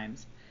 5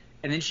 times.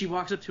 And then she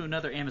walks up to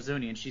another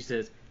Amazonian, she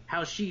says,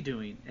 how's she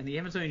doing? And the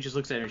Amazonian just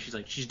looks at her and she's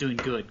like, she's doing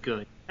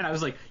good. And I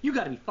was like, you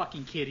gotta be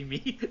fucking kidding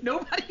me.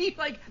 Nobody,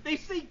 they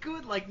say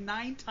good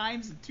 9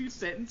 times in 2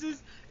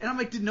 sentences. And I'm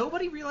like, did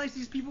nobody realize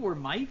these people were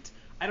mic'd?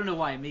 I don't know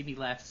why, it made me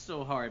laugh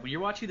so hard. When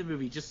you're watching the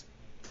movie, just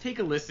take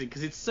a listen,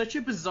 because it's such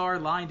a bizarre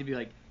line to be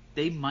like,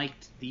 they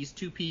mic'd these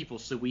 2 people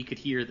so we could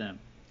hear them,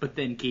 but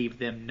then gave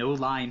them no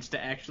lines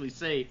to actually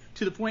say,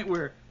 to the point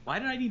where, why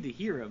did I need to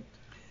hear them?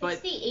 But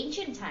it's the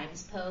ancient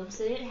times, Pope,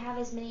 so they didn't have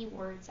as many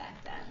words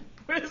back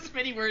then. As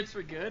many words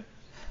for good?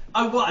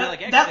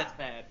 That's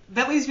bad.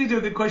 That leads me to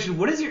a good question.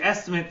 What is your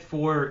estimate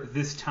for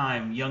this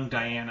time, young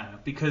Diana?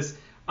 Because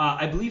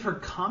I believe her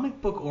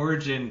comic book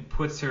origin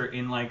puts her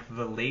in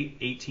the late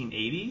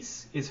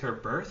 1880s. Is her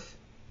birth?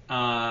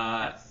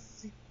 My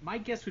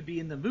guess would be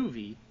in the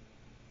movie,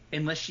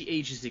 unless she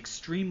ages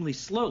extremely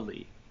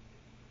slowly.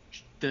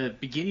 The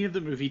beginning of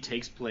the movie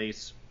takes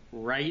place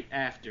right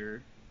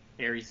after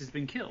Ares has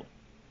been killed.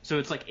 So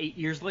it's 8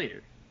 years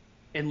later.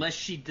 Unless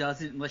she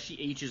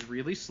ages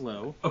really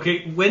slow.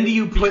 Okay, when do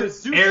you put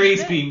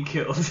Ares being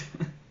killed?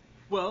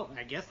 Well,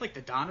 I guess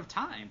the dawn of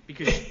time.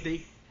 Because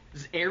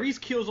Ares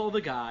kills all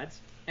the gods,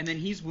 and then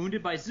he's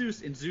wounded by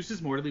Zeus, and Zeus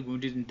is mortally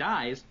wounded and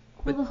dies.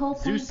 Well, but the whole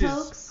point,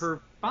 Zeus is her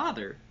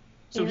father.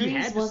 So Ares he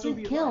had to wasn't still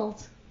be killed.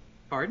 alive.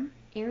 Pardon?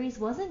 Ares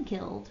wasn't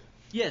killed.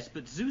 Yes,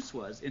 but Zeus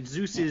was, and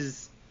Zeus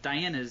is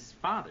Diana's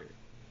father.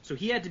 So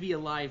he had to be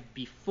alive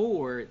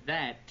before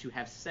that to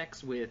have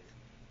sex with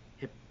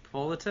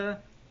Hippolyta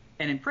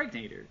and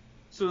impregnate her.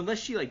 So unless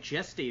she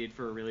gestated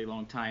for a really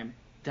long time,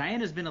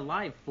 Diana's been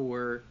alive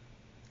for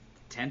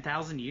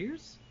 10,000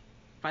 years.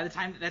 By the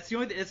time that's the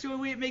only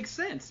way it makes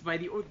sense. By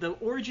the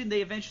origin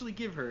they eventually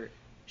give her,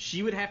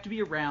 she would have to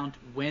be around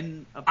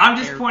when. I'm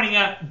just pointing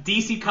out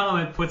DC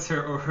Comics puts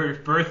her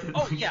birth in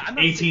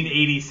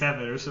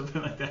 1887 or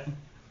something like that.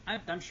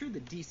 I'm sure the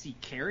DC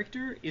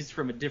character is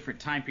from a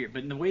different time period,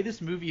 but in the way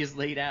this movie is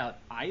laid out,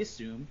 I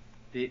assume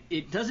that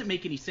it doesn't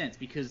make any sense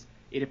because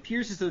it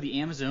appears as though the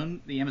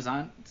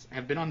Amazons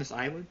have been on this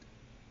island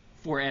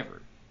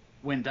forever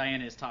when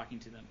Diana is talking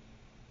to them.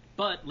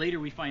 But later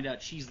we find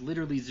out she's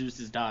literally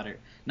Zeus's daughter.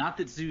 Not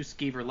that Zeus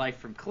gave her life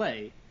from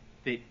clay,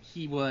 that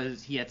he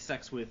had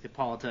sex with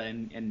Hippolyta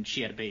and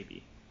she had a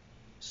baby.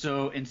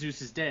 So, and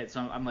Zeus is dead. So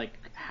I'm like,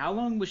 how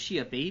long was she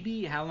a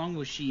baby? How long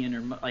was she in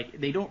her... Like,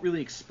 they don't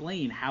really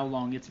explain how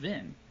long it's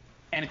been.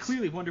 And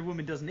clearly Wonder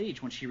Woman doesn't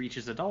age when she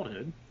reaches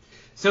adulthood.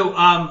 So,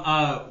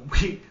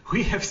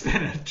 we have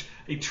spent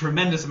a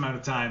tremendous amount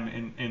of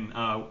time in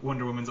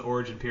Wonder Woman's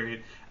origin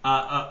period.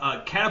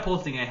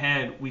 Catapulting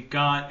ahead, we've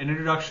got an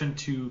introduction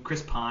to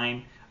Chris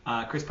Pine.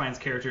 Chris Pine's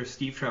character,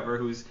 Steve Trevor,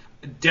 who's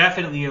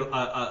definitely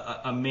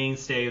a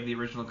mainstay of the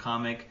original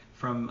comic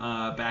from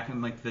back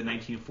in like the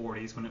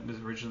 1940s when it was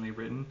originally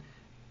written.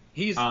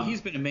 He's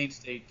been a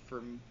mainstay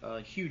for a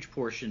huge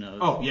portion of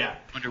Wonder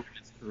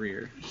Woman's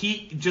career.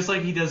 He, just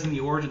like he does in the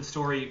origin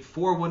story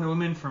for Wonder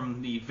Woman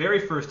from the very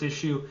first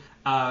issue,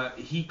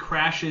 he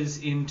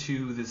crashes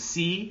into the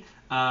sea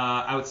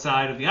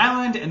outside of the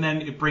island, and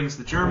then it brings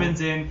the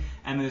Germans in,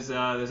 and there's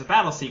a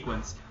battle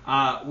sequence,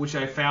 which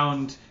I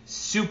found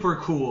super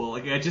cool.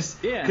 Like, I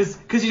just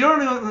because you don't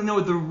really know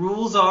what the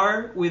rules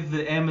are with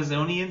the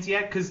Amazonians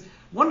yet, because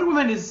Wonder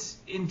Woman is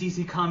in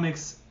DC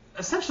Comics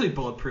essentially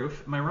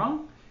bulletproof. Am I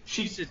wrong?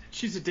 She's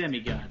a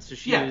demigod, so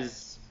she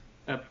is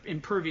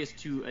impervious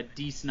to a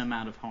decent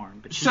amount of harm,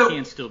 but she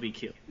can still be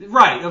killed.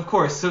 Right, of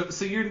course.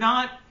 So you're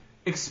not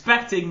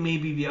expecting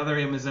maybe the other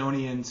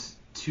Amazonians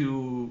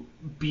to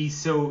be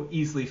so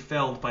easily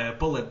felled by a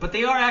bullet, but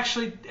they are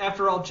actually,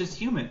 after all, just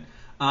human.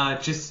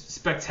 Just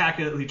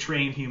spectacularly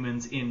trained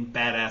humans in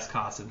badass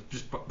costumes,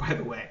 just by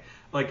the way.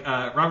 Like,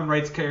 Robin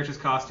Wright's character's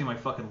costume, I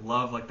fucking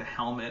love, like the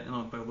helmet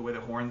and the way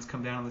the horns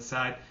come down on the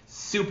side.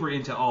 Super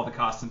into all the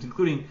costumes,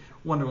 including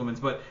Wonder Woman's.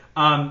 But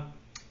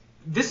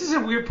this is a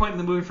weird point in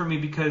the movie for me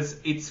because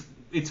it's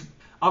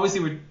obviously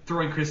we're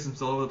throwing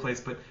criticisms all over the place,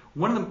 but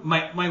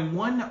my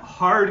one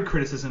hard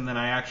criticism that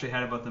I actually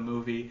had about the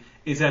movie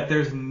is that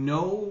there's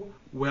no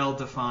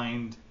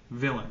well-defined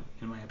villain,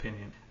 in my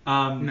opinion.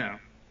 No.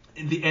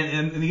 And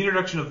the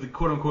introduction of the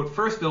quote-unquote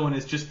first villain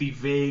is just the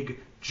vague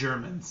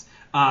Germans.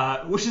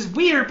 Which is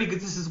weird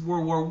because this is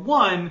World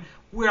War I,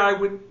 where I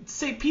would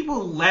say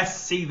people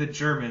less see the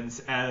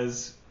Germans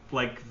as,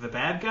 like, the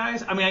bad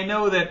guys. I mean, I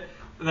know that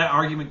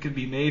argument could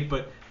be made,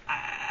 but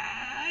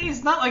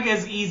it's not, like,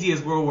 as easy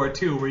as World War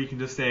II, where you can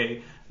just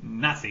say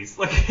Nazis.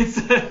 Like, it's...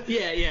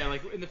 Yeah,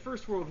 like, in the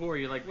First World War,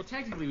 you're like, well,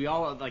 technically we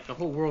all, like, the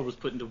whole world was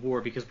put into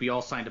war because we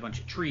all signed a bunch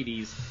of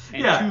treaties,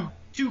 and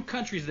two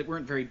countries that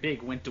weren't very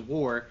big went to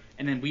war,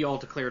 and then we all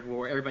declared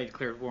war, everybody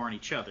declared war on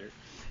each other.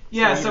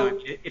 Yeah, so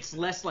it's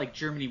less like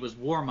Germany was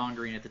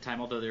warmongering at the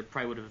time, although there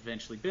probably would have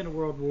eventually been a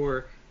world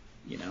war,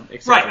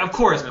 Right, of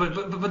course,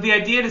 but the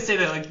idea to say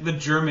that like the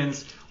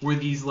Germans were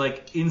these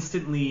like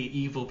instantly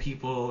evil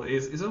people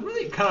is a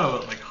really kind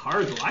of like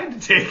hard line to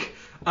take.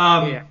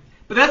 But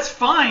that's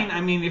fine.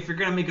 I mean, if you're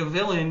gonna make a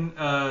villain,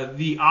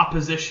 the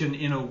opposition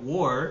in a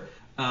war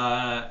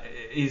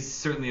is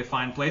certainly a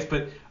fine place.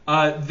 But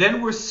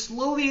then we're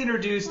slowly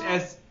introduced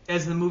as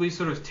the movie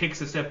sort of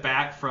takes a step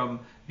back from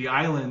the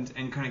island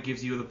and kind of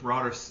gives you the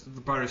broader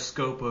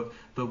scope of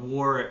the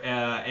war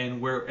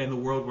and the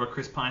world where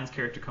Chris Pine's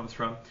character comes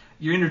from.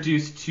 You're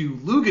introduced to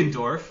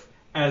Lugendorf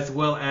as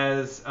well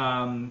as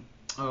the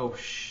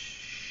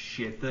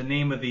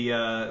name of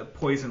the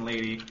poison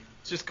lady.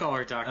 Just call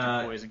her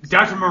Dr. Poison.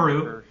 Dr.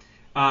 Maru.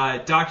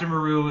 Dr.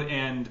 Maru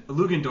and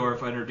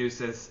Lugendorf are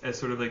introduced as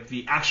sort of like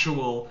the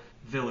actual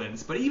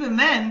villains, but even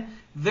then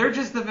they're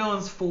just the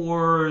villains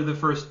for the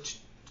first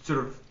sort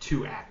of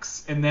 2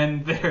 acts, and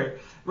then they're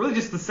really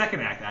just the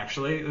second act.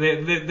 Actually,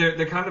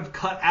 they're kind of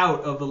cut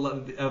out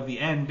of the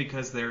end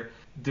because they're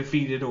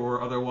defeated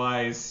or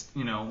otherwise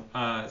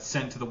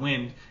sent to the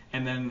wind,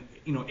 and then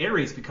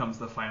Ares becomes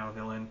the final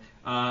villain,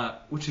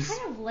 which is I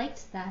kind of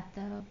liked that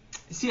though.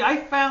 See, I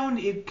found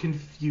it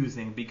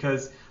confusing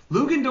because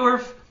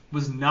Lugendorf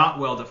was not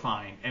well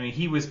defined. I mean,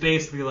 he was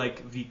basically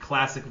like the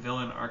classic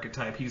villain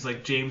archetype. He was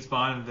like James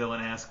Bond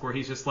villain-esque, where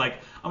he's just like,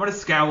 I'm gonna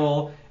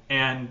scowl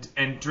and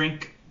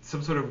drink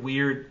some sort of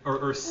weird or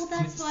well,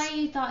 that's why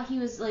you thought he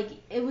was like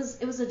it was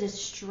a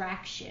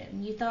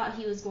distraction. You thought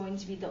he was going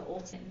to be the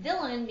ultimate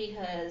villain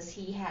because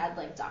he had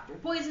like Dr.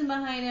 Poison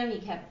behind him. He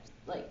kept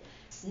like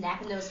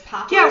snapping those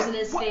poppers in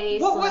his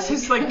face. What was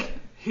his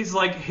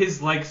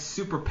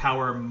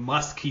superpower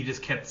musk? He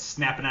just kept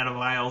snapping out of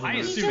vials. I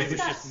assume he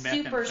just got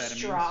super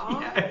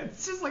strong. Yeah,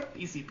 it's just like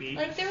PCP.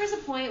 Like there was a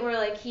point where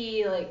like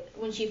he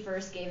when she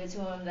first gave it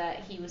to him that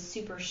he was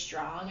super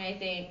strong. I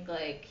think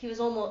like he was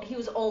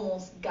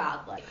almost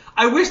godlike.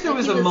 I wish there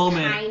was a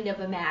moment. Kind of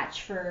a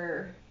match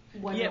for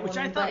Wonder Woman, which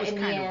I thought was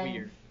kind of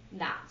weird.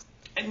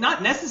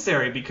 Not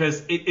necessary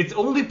because it's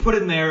only put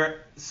in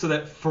there so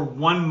that for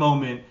one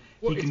moment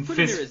he can put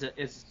fist. in there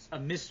as a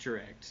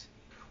misdirect.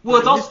 Well,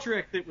 it's also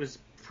misdirect that was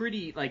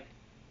pretty like.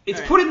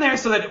 It's put in there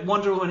so that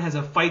Wonder Woman has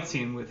a fight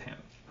scene with him,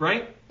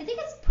 right? I think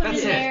it's put in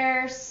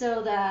there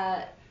so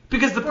that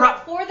because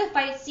for the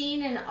fight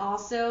scene and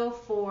also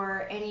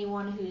for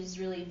anyone who's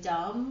really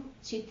dumb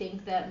to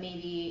think that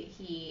maybe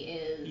he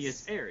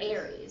is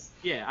Ares.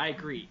 Yeah, I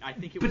agree. I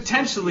think it was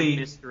potentially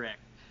misdirect.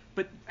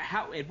 But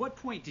at what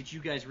point did you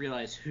guys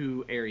realize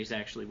who Ares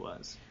actually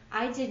was?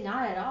 I did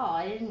not at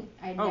all.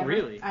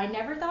 Really? I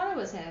never thought it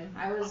was him.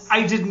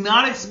 I did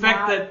not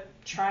expect that.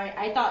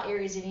 I thought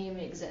Ares didn't even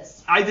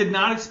exist. I did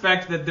not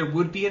expect that there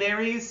would be an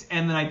Ares,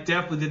 and then I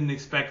definitely didn't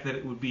expect that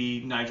it would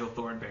be Nigel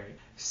Thornberry.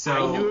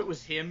 So I knew it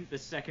was him the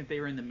second they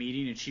were in the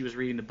meeting and she was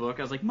reading the book.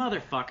 I was like,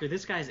 motherfucker,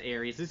 this guy's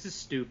Ares. This is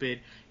stupid.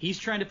 He's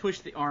trying to push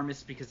the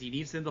Armists because he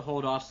needs them to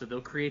hold off so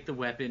they'll create the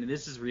weapon, and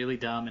this is really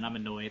dumb, and I'm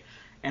annoyed.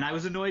 And I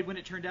was annoyed when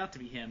it turned out to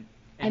be him.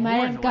 And I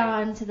might have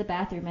gone to the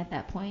bathroom at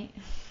that point.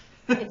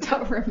 I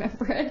don't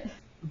remember it.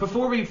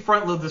 Before we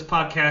front load this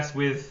podcast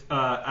with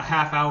a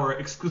half hour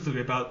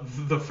exclusively about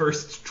the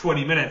first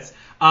 20 minutes,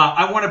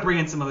 I want to bring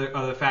in some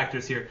other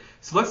factors here.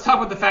 So let's talk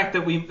about the fact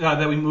that we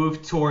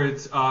moved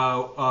towards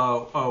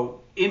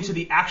into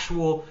the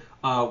actual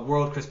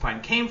world Chris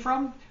Pine came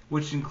from,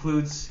 which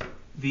includes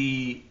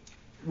the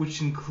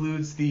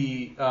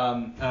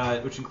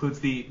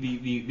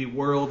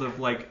world of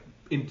like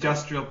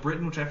industrial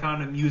Britain, which I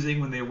found amusing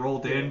when they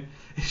rolled in.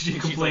 She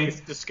complains, like, it's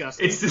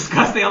disgusting. It's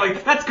disgusting. I'm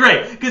like, that's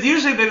great, because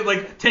usually they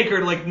like take her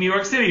to like New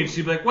York City and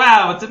she'd be like,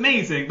 wow, it's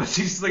amazing, but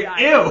she's just like, yeah,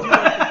 ew.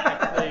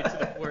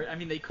 I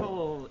mean, they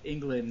call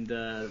England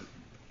the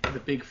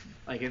big,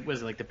 like, it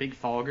was like the big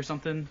fog or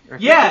something.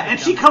 Yeah, and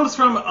she comes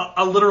from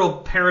a literal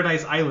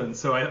paradise island,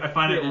 so I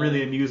find it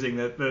really amusing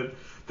that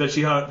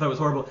she thought that was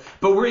horrible.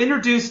 But we're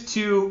introduced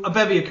to a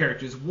bevy of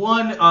characters.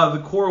 One,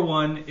 the core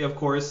one, of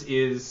course,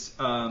 is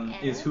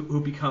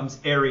who becomes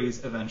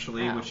Ares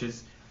eventually, which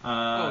is.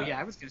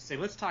 I was gonna say,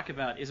 let's talk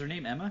about. Is her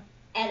name Emma?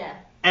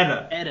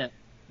 Edda.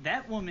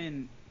 That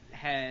woman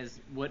has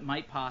what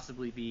might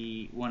possibly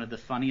be one of the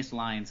funniest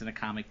lines in a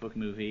comic book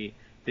movie.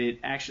 That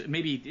actually,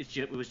 maybe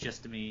it was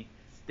just to me.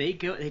 They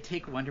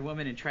take Wonder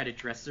Woman and try to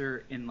dress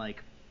her in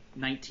like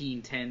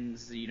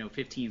 1910s,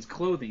 15s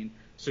clothing,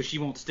 so she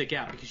won't stick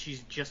out because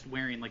she's just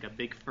wearing like a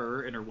big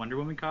fur in her Wonder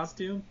Woman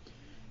costume.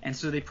 And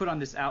so they put on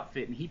this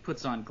outfit, and he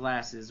puts on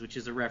glasses, which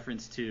is a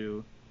reference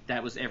to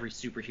that was every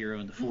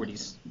superhero in the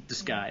 40s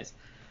disguise.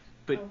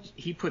 But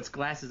he puts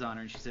glasses on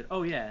her, and she said,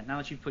 "Oh yeah, now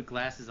that you've put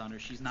glasses on her,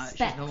 she's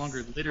no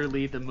longer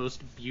literally the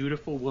most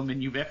beautiful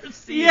woman you've ever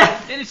seen."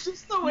 Yeah. And it's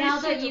just the way now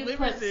she that you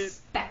delivers put it.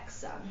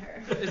 specs on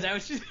her. Is that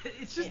what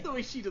it's just the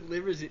way she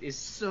delivers it is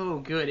so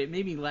good. It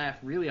made me laugh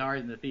really hard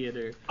in the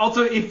theater.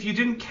 Also, if you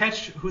didn't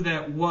catch who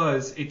that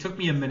was, it took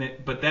me a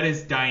minute, but that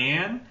is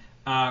Diane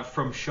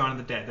from Shaun of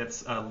the Dead.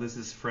 That's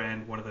Liz's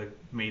friend, one of the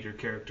major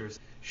characters,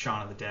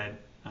 Shaun of the Dead.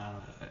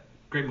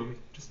 Great movie.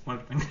 Just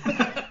wanted to bring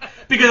that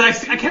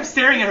because I kept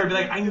staring at her and be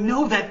like, I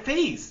know that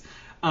face.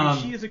 And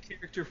she is a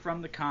character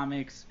from the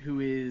comics who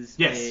is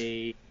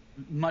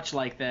much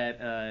like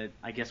that,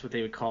 I guess what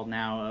they would call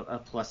now a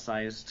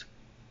plus-sized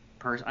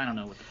person. I don't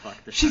know what the fuck.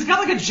 She's got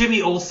like a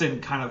Jimmy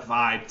Olsen kind of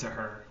vibe to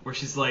her, where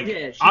she's like,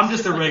 I'm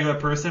just a regular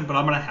person, but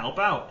I'm going to help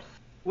out.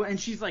 Well, and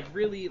she's like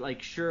really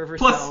like sure of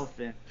herself,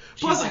 and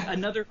she's like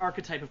another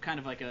archetype of kind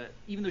of like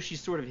even though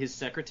she's sort of his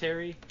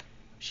secretary,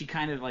 she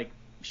kind of like,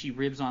 she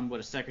ribs on what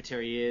a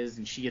secretary is,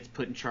 and she gets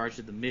put in charge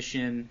of the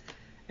mission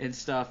and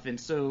stuff. And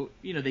so,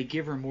 they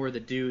give her more to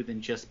do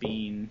than just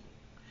being,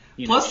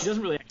 Plus, she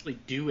doesn't really actually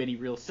do any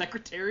real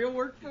secretarial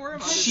work for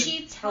him.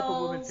 She help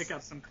a woman pick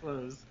out some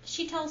clothes.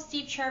 She tells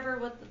Steve Trevor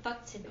what the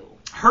fuck to do.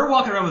 Her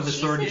walking around with the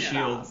sword and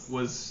shield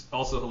was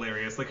also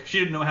hilarious. Like, she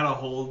didn't know how to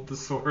hold the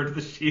sword,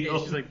 the shield. Yeah,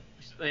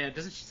 she's like,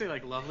 doesn't she say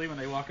like lovely when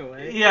they walk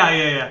away?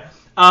 Yeah.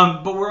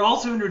 But we're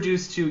also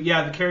introduced to,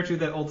 the character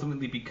that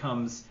ultimately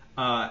becomes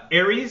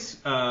Ares,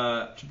 which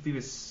I believe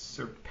is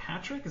Sir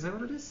Patrick. Is that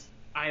what it is?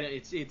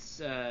 It's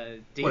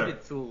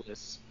David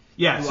Thewlis.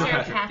 Yeah, Sir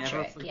Patrick.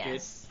 Never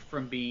forget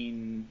from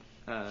being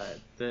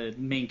the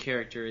main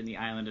character in the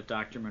Island of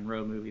Dr.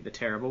 Monroe movie, the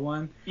terrible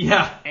one.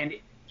 Yeah. And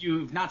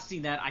you've not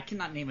seen that. I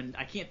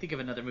can't think of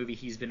another movie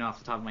he's been off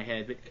the top of my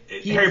head. But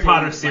Harry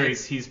Potter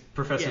series. He's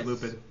Professor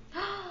Lupin.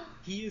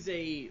 He is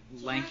a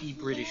lanky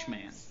British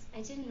man.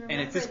 I didn't remember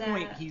and at this that.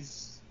 point,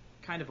 he's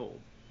kind of old.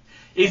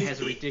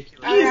 Has a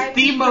ridiculous.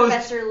 He's the most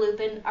Professor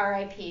Lupin,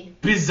 R.I.P.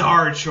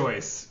 bizarre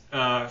choice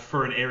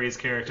for an Ares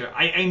character.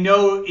 I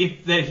know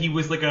if that he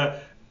was like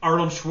a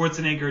Arnold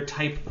Schwarzenegger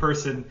type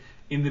person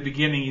in the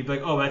beginning, you'd be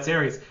like, oh, that's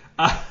Ares.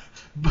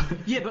 But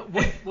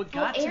what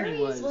got to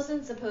me Ares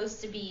wasn't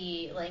supposed to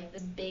be like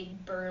this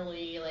big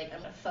burly, like,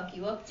 I'm gonna fuck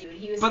you up dude.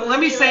 He was but supposed let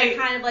me to be say,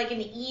 like, kind of like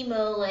an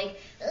emo, like,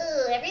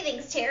 oh,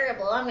 everything's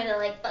terrible, I'm gonna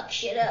like fuck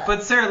shit up.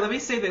 But Sarah, let me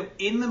say that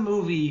in the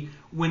movie,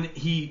 when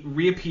he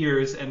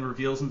reappears and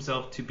reveals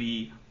himself to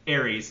be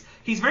Ares,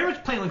 he's very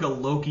much playing like a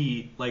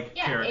Loki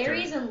character.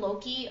 Ares and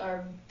Loki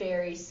are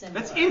very similar.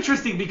 That's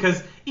interesting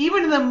because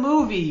even in the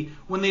movie,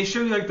 when they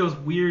show you like those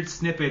weird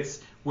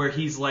snippets where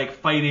he's like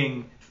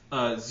fighting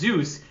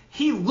Zeus,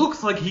 he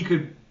looks like he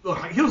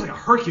looks like a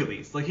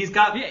Hercules. Like he's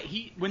got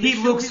he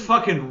looks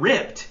fucking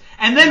ripped.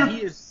 And then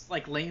he is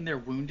like laying there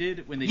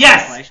wounded when they do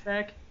yes! the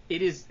flashback.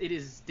 It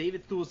is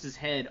David Thewlis'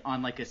 head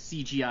on like a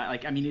CGI.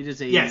 Like, I mean, it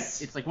is a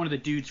it's like one of the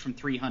dudes from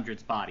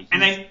 300's body.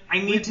 And I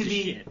need to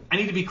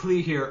be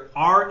clear here.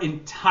 Our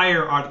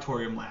entire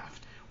auditorium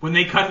laughed when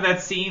they cut to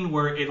that scene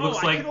where it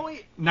looks like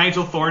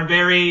Nigel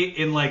Thornberry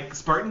in like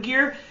Spartan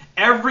gear.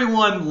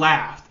 Everyone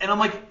laughed, and I'm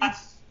like,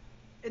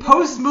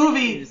 post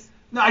movie.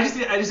 No, I just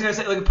gotta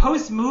say, like,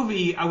 post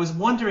movie, I was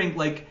wondering,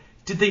 like,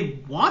 did they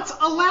want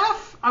a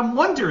laugh? I'm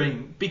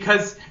wondering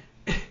because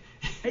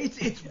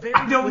it's very.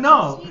 I don't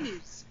know.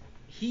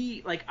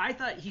 I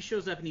thought he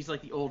shows up and he's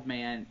like the old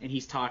man and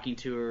he's talking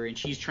to her and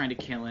she's trying to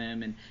kill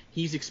him and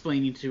he's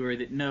explaining to her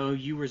that no,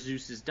 you were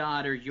Zeus's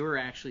daughter, you're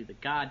actually the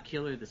god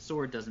killer, the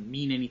sword doesn't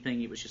mean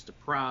anything, it was just a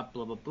prop,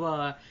 blah blah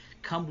blah.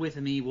 Come with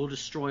me, we'll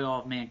destroy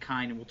all of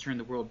mankind and we'll turn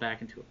the world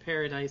back into a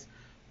paradise.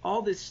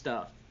 All this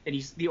stuff, and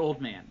he's the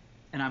old man,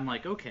 and I'm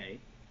like, okay.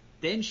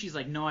 Then she's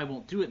like, no, I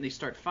won't do it, and they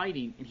start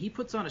fighting, and he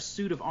puts on a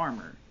suit of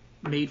armor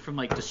made from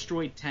like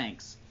destroyed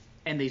tanks,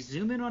 and they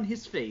zoom in on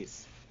his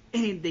face.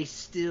 And they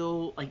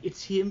still, like,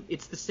 it's him,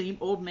 it's the same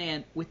old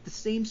man with the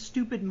same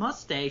stupid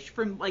mustache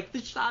from, like,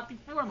 the shot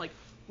before. I'm like,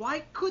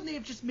 why couldn't they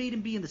have just made him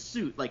be in the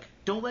suit? Like,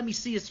 don't let me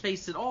see his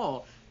face at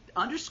all.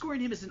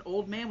 Underscoring him as an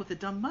old man with a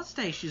dumb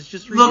mustache is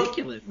just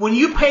ridiculous. Look, when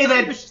you pay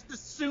that... I was just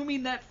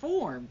assuming that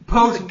form.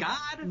 Post,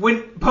 God?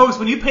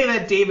 When you pay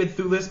that David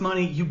Thewlis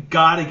money, you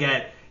gotta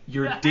get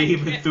your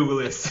David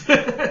Thewlis.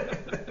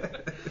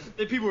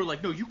 And people were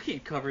like, no, you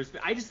can't cover his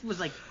face. I just was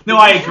like... No,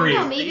 I agree. I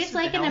don't know, maybe it's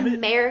like an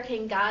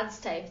American Gods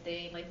type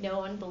thing. Like, no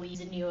one believes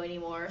in you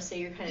anymore, so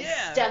you're kind of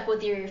stuck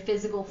with your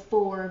physical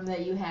form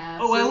that you have.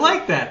 Oh, so I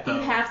like that, though.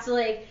 You have to,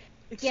 like,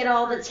 get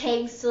all the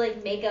tanks to,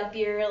 like, make up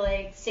your,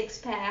 like,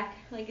 six-pack.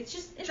 Like, it's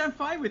just... Which I'm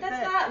fine with that.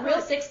 That's not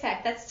real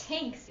six-pack. That's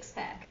tank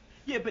six-pack.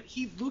 Yeah, but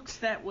he looks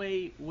that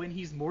way when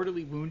he's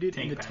mortally wounded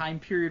in the time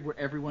period where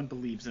everyone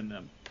believes in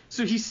them.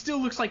 So he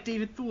still looks like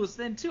David Thewlis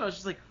then, too. I was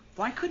just like...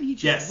 Why couldn't he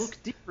just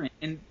look different?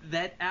 And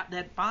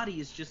that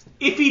body is just...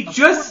 If he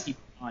just...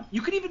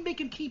 You could even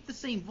make him keep the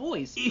same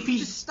voice. If he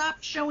just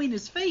stopped showing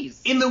his face.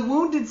 In the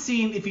wounded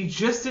scene, if he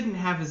just didn't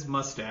have his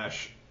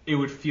mustache, it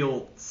would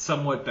feel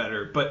somewhat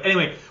better. But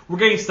anyway, we're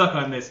getting stuck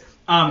on this.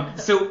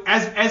 So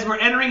as we're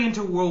entering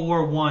into World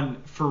War I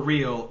for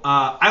real,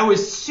 I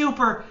was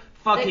super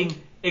fucking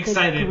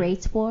excited. The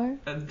Great War?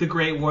 The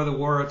Great War, the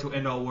war to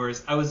end all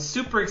wars. I was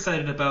super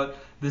excited about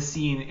the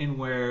scene in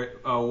where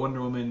Wonder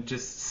Woman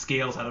just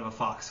scales out of a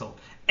foxhole.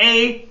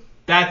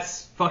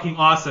 That's fucking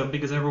awesome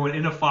because everyone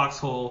in a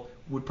foxhole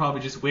would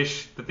probably just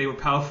wish that they were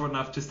powerful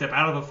enough to step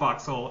out of a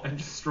foxhole and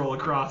just stroll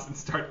across and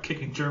start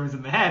kicking Germans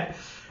in the head.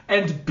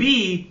 And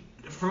B,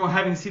 from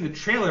having seen the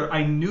trailer,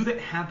 I knew that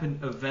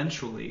happened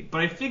eventually,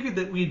 but I figured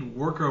that we'd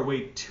work our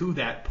way to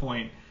that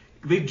point.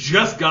 They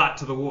just got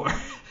to the war.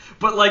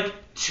 But like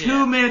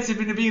 2 minutes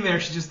into being there,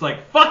 she's just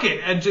like, fuck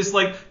it, and just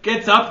like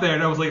gets up there,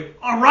 and I was like,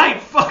 all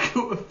right,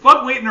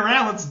 fuck waiting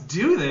around, let's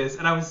do this.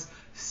 And I was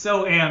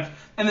so amped.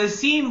 And the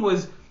scene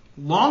was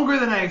longer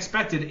than I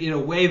expected in a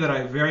way that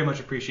I very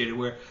much appreciated,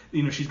 where,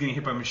 you know, she's getting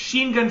hit by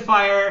machine gun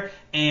fire,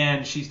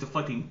 and she's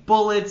deflecting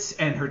bullets,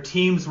 and her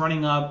team's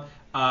running up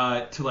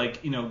to,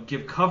 like, you know,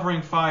 give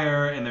covering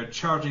fire, and they're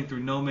charging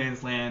through no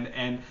man's land.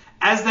 And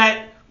as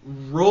that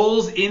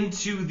rolls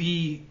into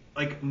the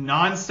like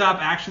non-stop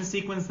action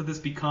sequence that this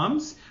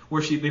becomes,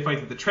 where they fight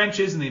through the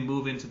trenches and they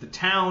move into the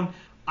town,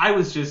 I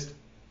was just,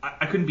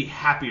 I couldn't be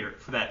happier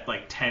for that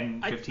like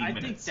 10, 15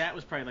 minutes. I think that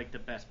was probably like the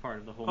best part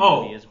of the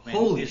whole movie.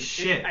 Holy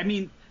shit. I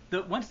mean,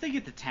 once they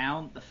get to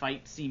town, the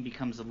fight scene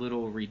becomes a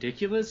little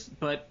ridiculous,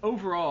 but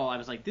overall I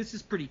was like, this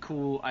is pretty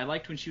cool. I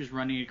liked when she was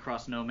running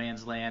across no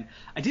man's land.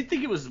 I did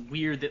think it was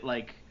weird that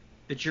like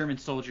the German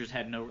soldiers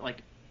had no,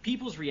 like,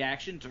 people's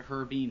reaction to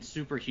her being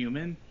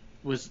superhuman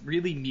was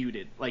really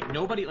muted. Like,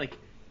 nobody, like,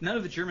 none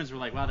of the Germans were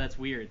like, wow, that's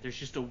weird. There's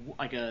just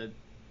a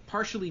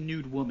partially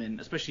nude woman,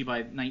 especially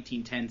by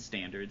 1910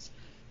 standards,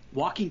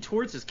 walking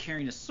towards us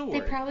carrying a sword.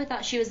 They probably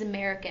thought she was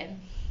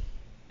American.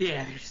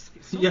 Yeah, they're just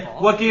so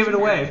bald. What gave it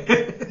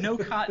away?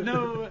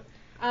 No.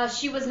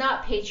 She was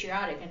not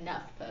patriotic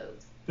enough,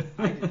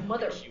 Pose.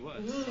 Mother. She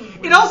was.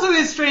 It also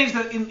is strange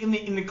that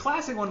in the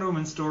classic Wonder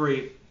Woman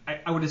story,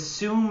 I would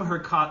assume her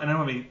and I don't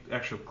have any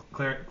actual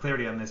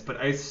clarity on this, but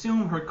I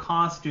assume her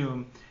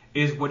costume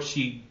is what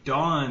she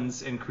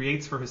dons and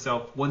creates for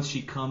herself once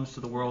she comes to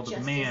the world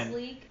of man.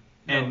 League?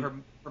 And no,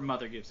 her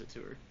mother gives it to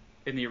her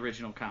in the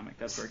original comic.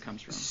 That's where it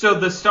comes from. So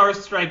the Star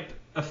Stripe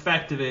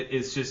effect of it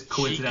is just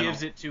coincidental. She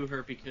gives it to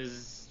her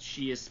because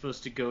she is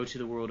supposed to go to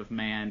the world of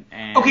man.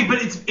 And okay,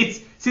 but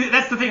it's see,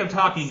 that's the thing I'm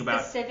talking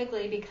about.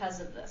 Specifically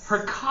because of this.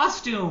 Her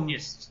costume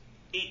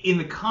in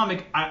the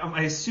comic,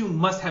 I assume,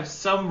 must have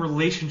some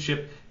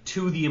relationship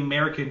to the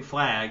American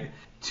flag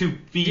to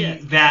be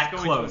that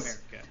close.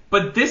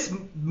 But this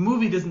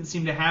movie doesn't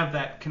seem to have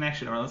that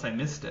connection, or unless I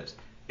missed it.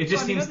 It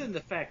just seems. Other than the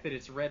fact that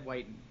it's red,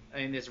 white,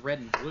 and it's red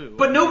and blue.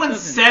 But no one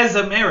says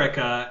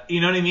America.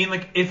 You know what I mean?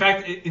 Like, in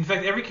fact,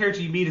 every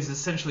character you meet is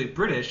essentially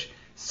British.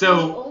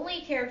 So the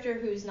only character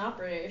who's not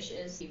British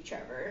is Steve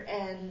Trevor,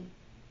 and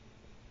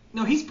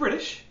no, he's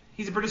British.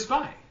 He's a British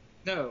spy.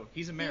 No,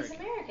 he's American. He's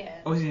American.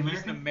 Oh, is he He's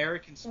American? an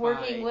American spy.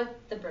 Working with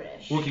the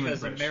British. Working with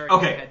because the British. America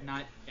Okay. had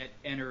not yet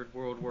entered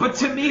World War But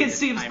to I me, during it this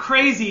seems time.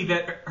 crazy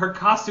that her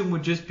costume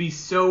would just be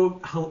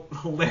so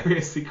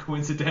hilariously,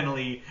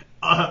 coincidentally,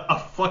 a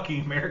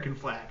fucking American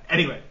flag.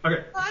 Anyway,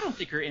 okay. Well, I don't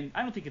think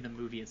in the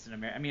movie it's an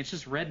American. I mean, it's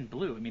just red and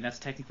blue. I mean, that's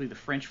technically the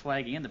French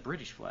flag and the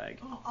British flag.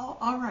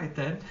 All right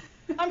then.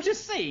 I'm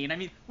just saying. I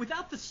mean,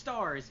 without the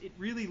stars, it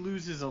really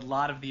loses a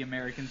lot of the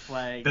American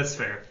flag That's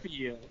fair.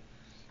 feel.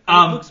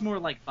 It looks more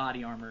like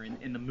body armor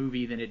in the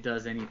movie than it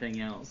does anything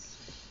else.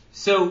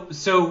 So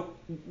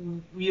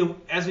you know,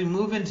 as we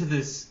move into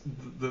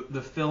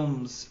the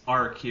film's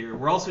arc here,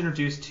 we're also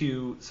introduced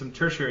to some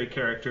tertiary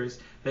characters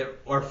that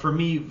are, for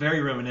me,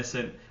 very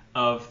reminiscent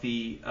of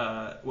the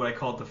what I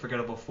called the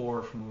Forgettable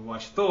Four from when we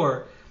watched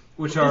Thor,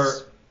 which are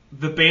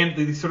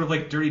the sort of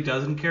like Dirty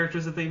Dozen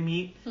characters that they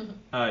meet.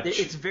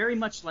 It's very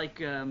much like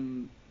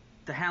the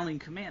Howling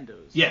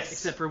Commandos. Yes.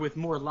 Except for with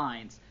more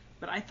lines.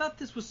 But I thought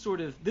this was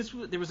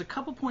there was a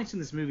couple points in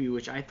this movie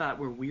which I thought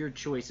were weird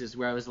choices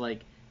where I was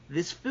like,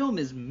 this film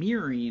is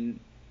mirroring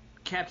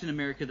Captain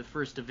America the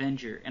First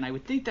Avenger, and I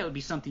would think that would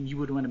be something you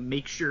would want to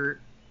make sure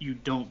you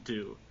don't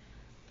do.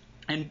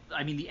 And,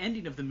 I mean, the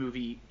ending of the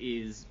movie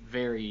is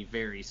very,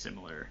 very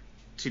similar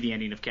to the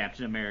ending of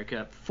Captain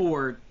America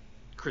for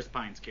Chris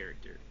Pine's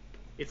character.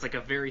 It's like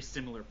a very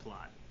similar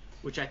plot,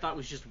 which I thought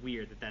was just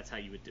weird that that's how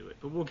you would do it.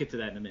 But we'll get to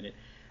that in a minute.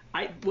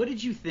 What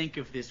did you think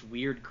of this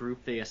weird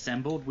group they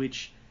assembled,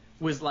 which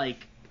was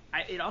like...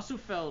 it also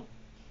felt...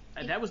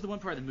 that was the one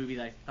part of the movie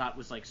that I thought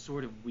was like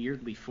sort of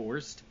weirdly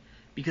forced,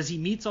 because he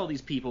meets all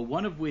these people,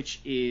 one of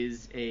which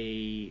is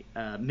a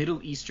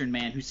Middle Eastern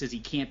man who says he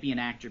can't be an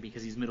actor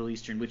because he's Middle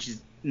Eastern, which is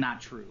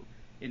not true.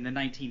 In the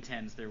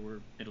 1910s, there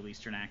were Middle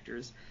Eastern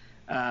actors.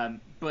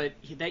 But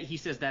he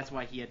says that's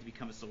why he had to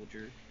become a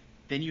soldier.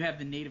 Then you have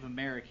the Native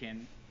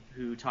American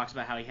who talks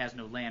about how he has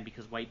no land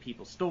because white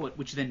people stole it,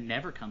 which then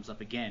never comes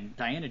up again.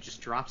 Diana just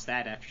drops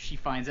that after she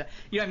finds out.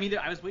 You know, I mean,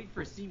 I was waiting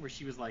for a scene where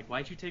she was like,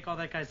 why'd you take all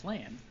that guy's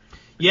land?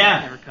 But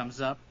that never comes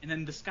up. And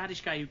then the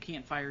Scottish guy who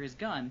can't fire his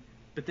gun,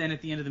 but then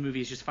at the end of the movie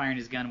he's just firing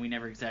his gun and we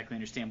never exactly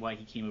understand why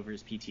he came over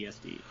his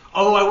PTSD.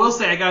 Oh, I will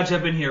say, I gotta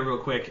jump in here real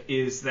quick,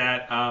 is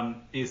that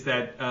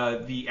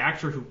the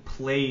actor who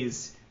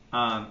plays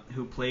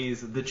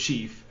the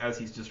chief, as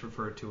he's just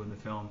referred to in the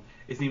film,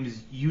 his name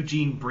is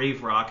Eugene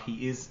Braverock.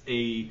 He is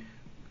a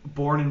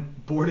born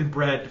and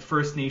bred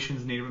First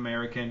Nations Native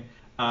American.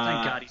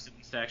 Thank God he's at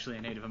least actually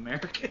a Native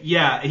American.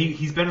 Yeah,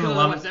 he's been in a lot.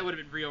 Otherwise that would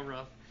have been real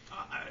rough.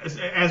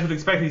 As would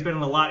expect, he's been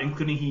in a lot,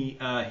 including he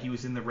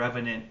was in The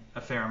Revenant a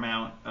fair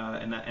amount,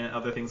 and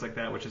other things like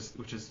that, which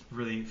is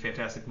really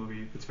fantastic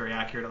movie. It's very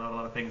accurate about a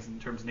lot of things in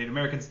terms of Native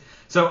Americans.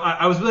 So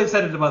I was really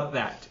excited about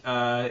that.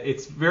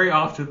 It's very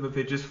often that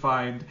they just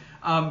find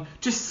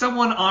just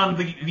someone on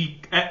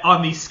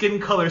the skin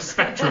color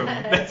spectrum.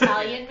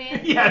 Italian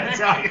man. Yeah,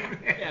 Italian.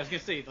 Yeah, I was gonna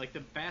say, like, the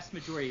vast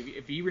majority.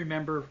 If you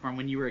remember from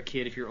when you were a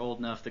kid, if you're old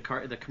enough, the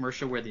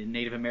commercial where the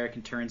Native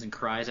American turns and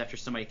cries after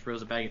somebody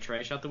throws a bag of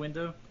trash out the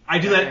window. I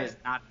do that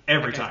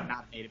every time.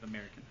 Not Native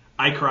American.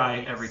 I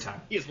cry every time.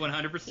 He is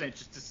 100%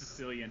 just a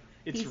Sicilian.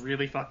 It's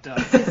really fucked up.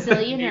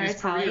 Sicilian or His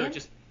career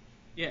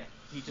Italian?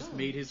 He just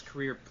made his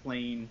career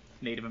playing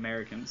Native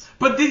Americans.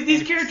 But these And if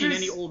you've characters. seen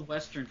any old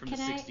western from the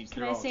Can 60s, I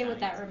they're all say what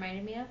that Italians.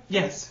 reminded me of?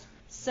 Yes.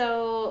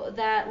 So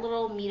that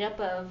little meetup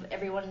of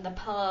everyone in the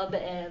pub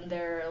and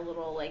their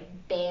little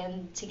like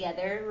band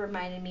together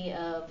reminded me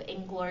of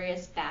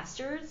Inglourious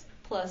Basterds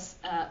plus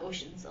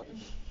Ocean's 11.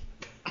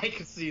 I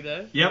can see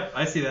that. Yep,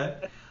 I see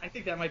that. I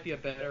think that might be a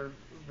better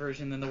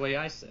version than the way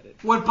I said it.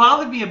 What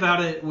bothered me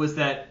about it was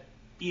that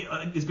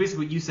it's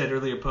basically what you said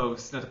earlier,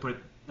 Pokes. Not to put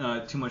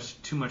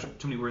too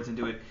many words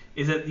into it.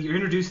 Is that you're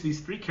introduced to these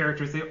three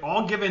characters? They're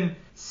all given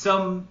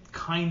some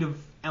kind of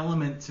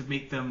element to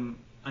make them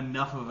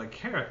enough of a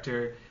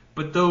character,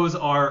 but those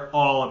are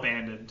all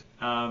abandoned.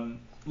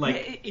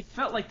 It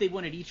felt like they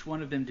wanted each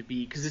one of them to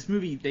be, because this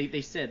movie,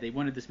 they said they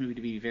wanted this movie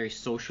to be very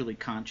socially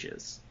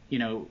conscious. You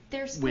know,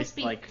 They're supposed with to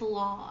be like.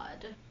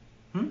 flawed.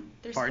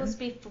 They're Pardon? supposed to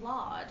be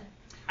flawed.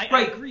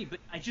 I agree, but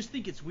I just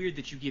think it's weird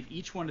that you give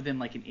each one of them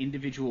like an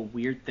individual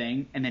weird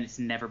thing, and then it's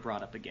never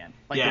brought up again.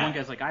 Like the one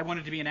guy's like, I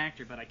wanted to be an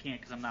actor, but I can't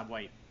because I'm not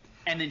white.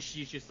 And then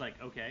she's just like,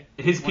 okay.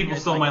 His One people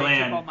guy's stole like, my "They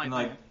took land," all my and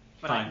like, land,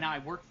 but fine. now I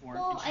work for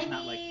him, Well, and she's I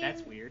not like, mean,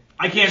 that's weird.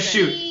 I can't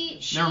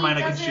shoot. She Never mind,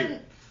 I can doesn't-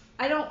 shoot.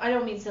 I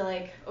don't mean to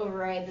like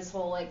override this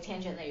whole like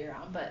tangent that you're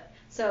on, but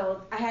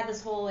so I had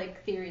this whole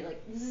like theory,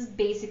 like this is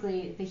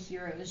basically the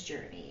hero's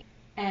journey,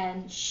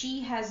 and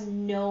she has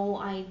no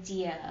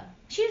idea.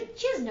 She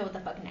doesn't know what the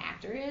fucking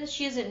actor is.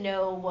 She doesn't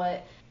know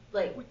what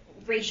like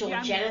racial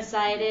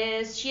genocide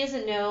is. She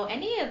doesn't know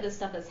any of the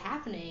stuff that's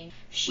happening.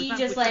 She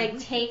just like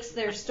takes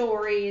their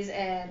stories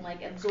and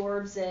like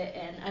absorbs it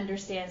and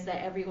understands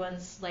that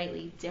everyone's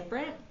slightly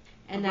different.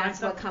 And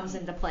that's what comes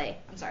into play.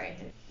 I'm sorry.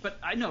 But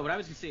I know what I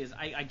was gonna say is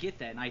I get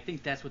that, and I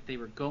think that's what they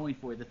were going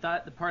for. The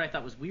part I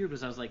thought was weird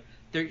was I was like,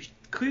 they're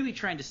clearly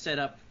trying to set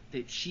up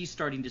that she's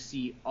starting to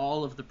see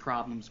all of the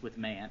problems with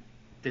man,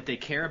 that they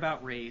care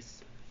about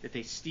race, that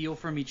they steal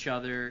from each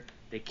other,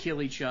 they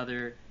kill each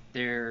other,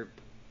 They're,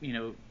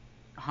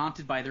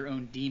 haunted by their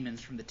own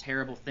demons from the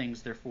terrible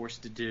things they're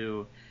forced to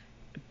do.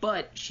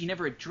 But she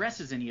never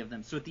addresses any of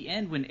them. So at the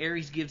end, when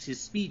Ares gives his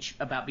speech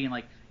about being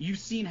like, you've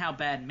seen how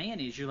bad man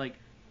is, you're like,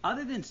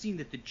 other than seeing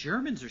that the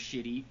Germans are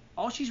shitty,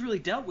 all she's really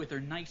dealt with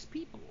are nice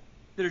people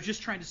that are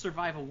just trying to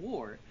survive a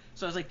war.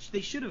 So I was like,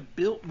 they should have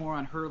built more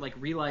on her, like,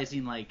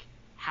 realizing, like,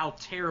 how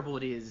terrible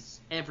it is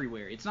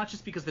everywhere. It's not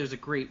just because there's a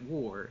great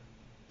war.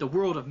 The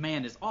world of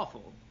man is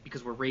awful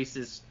because we're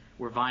racist,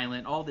 we're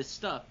violent, all this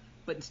stuff.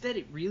 But instead,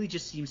 it really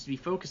just seems to be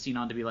focusing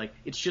on to be like,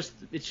 it's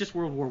just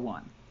World War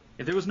One.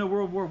 If there was no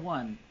World War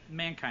One,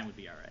 mankind would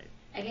be all right.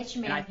 I get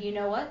you, man. You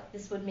know what?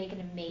 This would make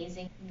an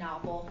amazing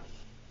novel.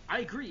 I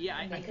agree. Yeah,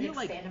 I feel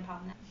like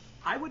upon that.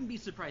 I wouldn't be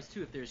surprised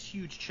too if there's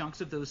huge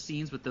chunks of those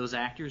scenes with those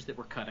actors that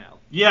were cut out.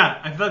 Yeah,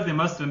 I feel like they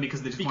must have been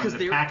because they just wanted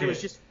to pack it. There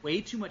was just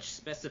way too much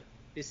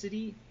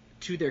specificity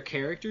to their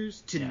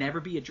characters to never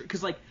be a...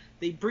 Because, like,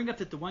 they bring up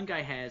that the one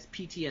guy has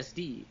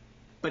PTSD,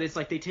 but it's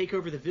like they take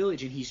over the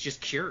village and he's just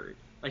cured.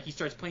 Like, he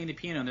starts playing the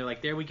piano and they're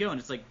like, there we go. And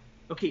it's like,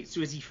 okay,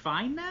 so is he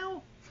fine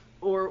now?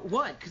 Or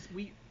what? Because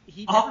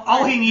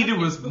all he needed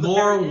was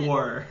more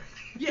war.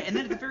 Yeah, and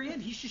then at the very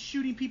end, he's just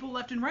shooting people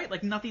left and right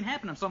like nothing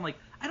happened. So I'm like,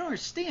 I don't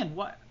understand.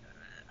 What?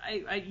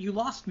 You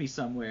lost me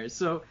somewhere.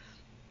 So,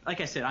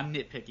 like I said, I'm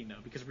nitpicking, though,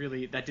 because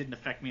really that didn't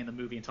affect me in the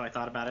movie until I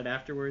thought about it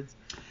afterwards.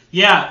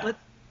 Yeah. But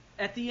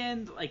at the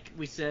end, like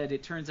we said,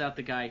 it turns out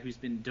the guy who's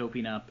been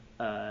doping up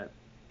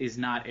is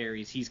not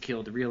Ares. He's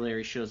killed. The real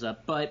Ares shows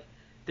up. But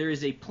there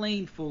is a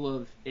plane full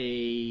of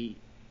a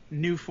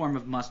new form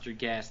of mustard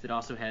gas that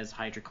also has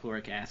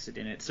hydrochloric acid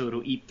in it, so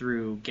it'll eat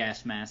through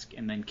gas mask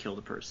and then kill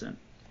the person.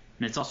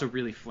 And it's also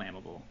really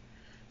flammable.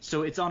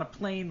 So it's on a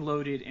plane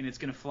loaded, and it's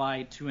going to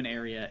fly to an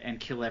area and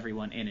kill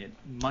everyone in it,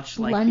 much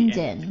like London.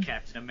 The end of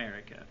Captain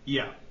America.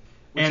 Yeah.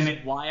 Which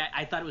is why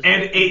I thought it was...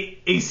 And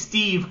a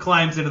Steve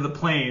climbs into the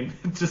plane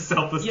to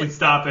selflessly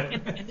stop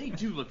it. And they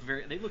do look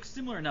they look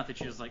similar enough that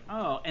you're just like,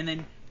 oh, and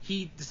then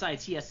he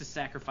decides he has to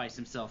sacrifice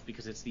himself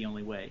because it's the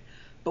only way.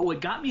 But what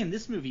got me in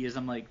this movie is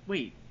I'm like,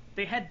 wait,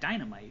 they had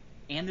dynamite,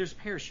 and there's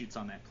parachutes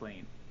on that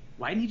plane.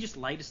 Why didn't he just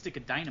light a stick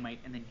of dynamite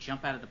and then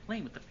jump out of the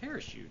plane with the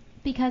parachute?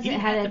 Because it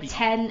had a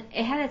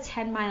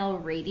 10-mile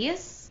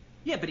radius.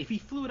 Yeah, but if he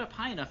flew it up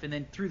high enough and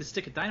then threw the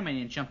stick of dynamite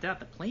and jumped out,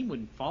 the plane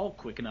wouldn't fall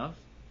quick enough.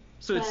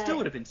 So it still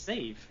would have been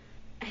safe.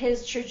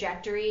 His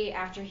trajectory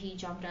after he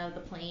jumped out of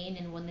the plane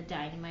and when the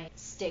dynamite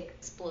stick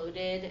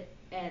exploded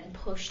and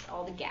pushed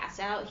all the gas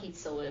out, he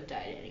still would have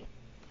died anyway.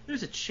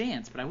 There's a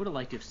chance, but I would have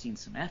liked to have seen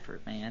some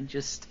effort, man. I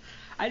just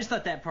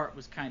thought that part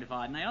was kind of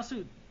odd, and I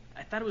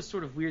thought it was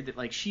sort of weird that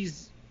like she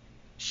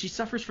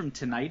suffers from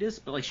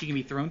tinnitus, but like she can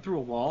be thrown through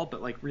a wall,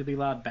 but like really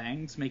loud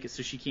bangs make it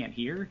so she can't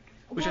hear,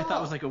 which I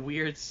thought was like a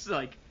weird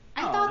like.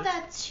 I thought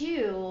that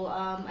too.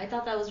 I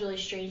thought that was really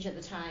strange at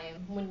the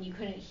time when you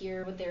couldn't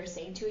hear what they were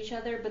saying to each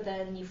other, but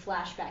then you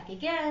flash back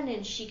again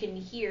and she can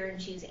hear and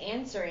she's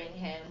answering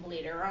him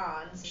later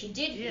on. So she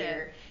did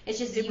hear. It's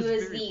just you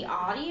as the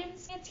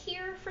audience can't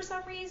hear for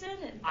some reason.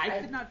 I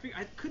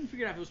couldn't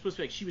figure out if it was supposed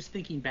to be like she was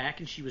thinking back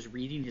and she was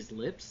reading his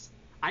lips.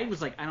 I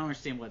was like, I don't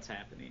understand what's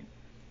happening.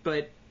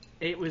 But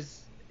it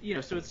was,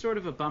 so it's sort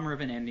of a bummer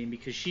of an ending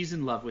because she's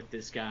in love with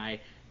this guy.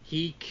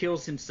 He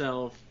kills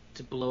himself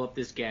to blow up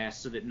this gas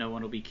so that no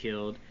one will be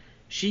killed.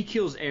 She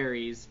kills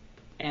Ares,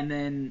 and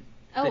then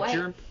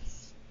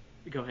Germans...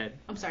 Go ahead.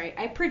 I'm sorry.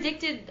 I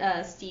predicted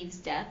Steve's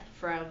death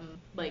from,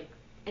 like,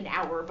 an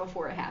hour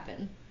before it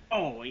happened.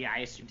 Oh, yeah, I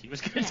assumed he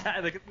was going to die.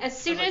 Like, as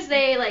soon as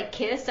they, like,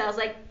 kissed, I was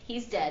like,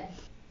 he's dead.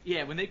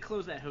 Yeah, when they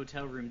closed that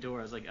hotel room door,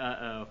 I was like,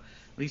 uh-oh.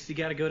 At least he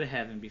got to go to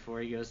heaven before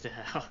he goes to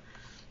hell.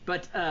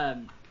 But,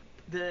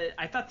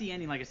 I thought the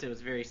ending, like I said,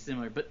 was very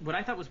similar. But what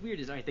I thought was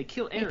weird is, all right, they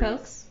kill Ares. Hey,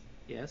 folks.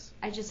 Yes?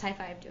 I just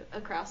high-fived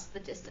across the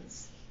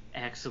distance.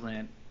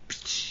 Excellent.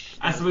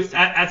 That's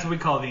what we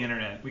call the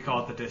internet. We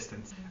call it the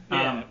distance.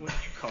 Yeah, what do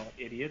you call it,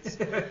 idiots?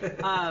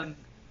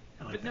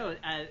 But no,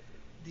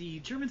 the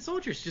German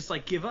soldiers just,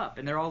 like, give up,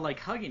 and they're all, like,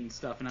 hugging and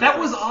stuff. And that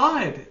was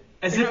odd.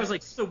 I was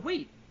like, so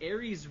wait,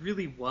 Ares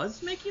really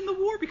was making the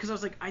war? Because I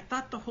was like, I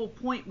thought the whole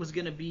point was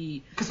going to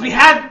be... Because we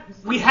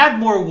had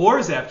more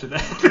wars after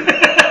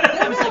that.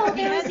 No,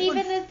 there was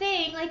even the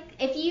thing, like,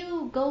 if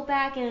you go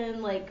back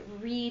and, like,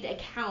 read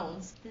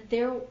accounts,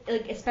 there,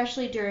 like,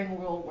 especially during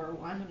World War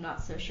I, I'm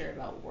not so sure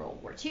about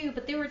World War II,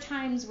 but there were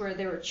times where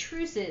there were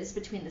truces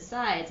between the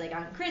sides, like,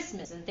 on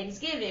Christmas and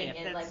Thanksgiving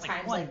and, like,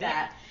 times like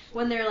that,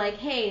 when they're like,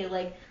 hey,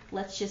 like,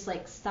 let's just,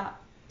 like,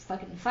 stop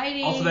fucking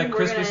fighting. Also, that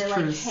Christmas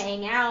truce. Like,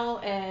 hang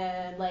out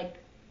and, like,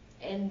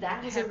 and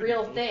that is a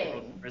real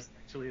thing.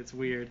 Actually, it's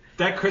weird.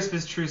 That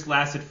Christmas truce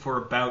lasted for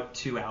about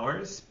 2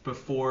 hours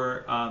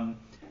before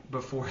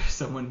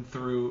someone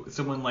threw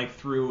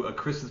a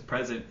Christmas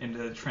present into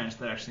the trench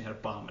that actually had a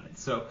bomb in it.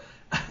 So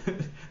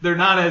they're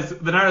not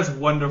as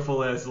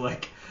wonderful as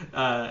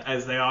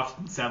as they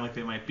often sound like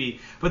they might be.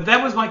 But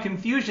that was my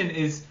confusion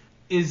is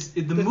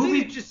the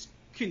movie just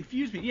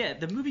confused me. Yeah,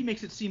 the movie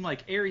makes it seem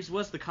like Ares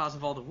was the cause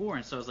of all the war,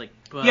 and so I was like,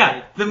 but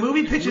yeah, the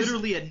movie pitches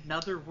literally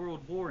another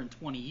world war in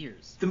 20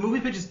 years. The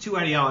movie pitches two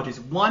ideologies.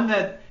 One,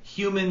 that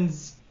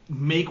humans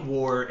make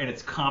war, and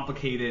it's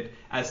complicated,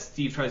 as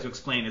Steve tries to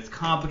explain. It's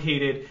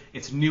complicated,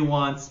 it's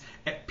nuanced,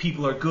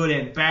 people are good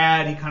and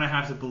bad. You kind of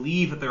have to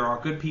believe that there are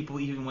good people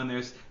even when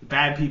there's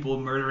bad people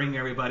murdering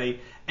everybody.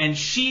 And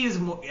she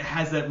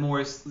has that more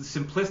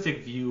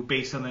simplistic view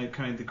based on the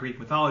kind of the Greek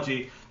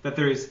mythology that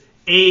there's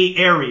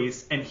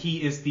Ares, and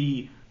he is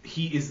the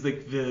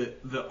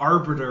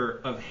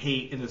arbiter of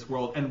hate in this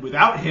world, and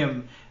without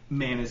him,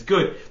 man is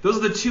good. Those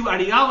are the two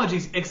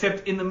ideologies,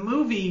 except in the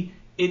movie,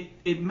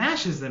 it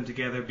mashes them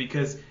together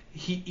because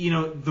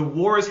the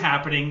war is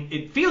happening.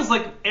 It feels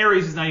like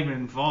Ares is not even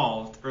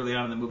involved early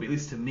on in the movie, at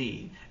least to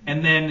me.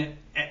 And then,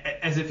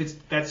 as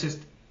if that's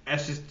just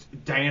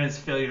Diana's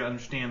failure to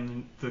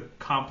understand the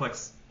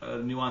complex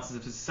nuances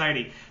of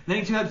society. And then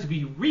he turns out to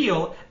be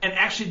real and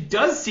actually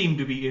does seem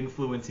to be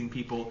influencing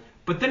people.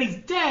 But then he's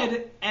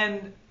dead,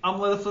 and I'm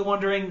left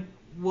wondering,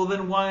 well,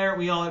 then why aren't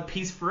we all at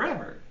peace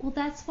forever? Well,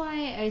 that's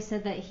why I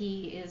said that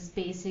he's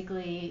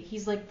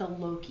like the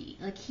Loki.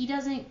 Like, he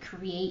doesn't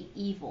create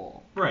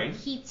evil. Right.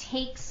 He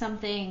takes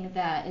something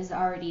that is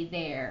already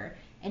there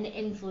and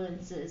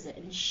influences it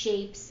and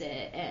shapes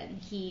it, and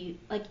he,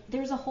 like,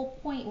 there's a whole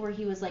point where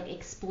he was, like,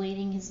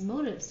 explaining his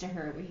motives to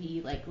her, where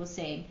he, like, was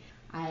saying,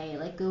 I,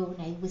 like, go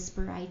and I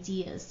whisper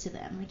ideas to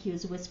them. Like, he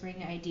was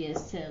whispering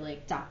ideas to,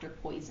 like, Dr.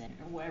 Poison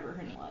or whatever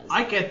her name was.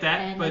 I get that,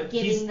 and, but like,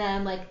 giving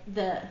them, like,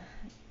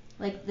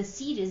 the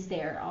seed is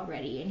there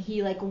already, and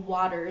he, like,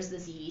 waters the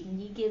seed, and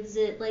he gives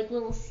it, like,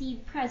 little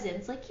seed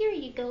presents. Like, here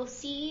you go,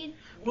 seed.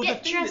 Well,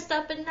 Get dressed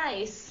up and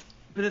nice.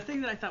 But the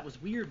thing that I thought was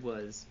weird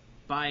was,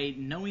 by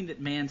knowing that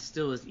man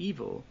still is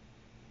evil,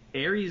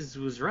 Ares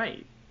was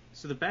right.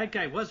 So the bad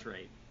guy was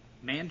right.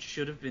 Man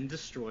should have been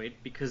destroyed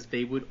because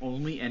they would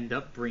only end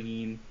up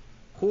bringing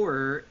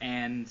horror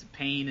and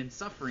pain and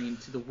suffering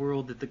to the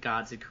world that the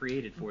gods had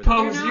created for them.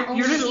 Pose, They're not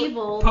you're only just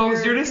evil, Pose,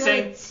 they're you're just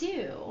good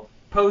saying. too.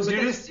 Pose, But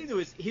you're that's just. the thing, though,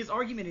 is his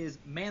argument is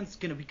man's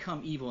going to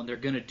become evil and they're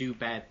going to do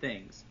bad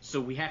things. So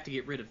we have to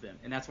get rid of them,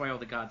 and that's why all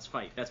the gods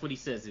fight. That's what he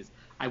says is,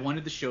 I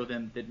wanted to show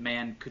them that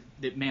man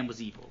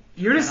was evil.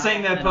 You're just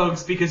saying that,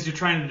 Pogues, because you're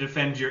trying to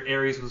defend your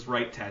Ares was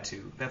right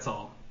tattoo. That's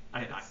all.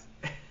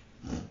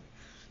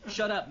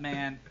 Shut up,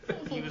 man.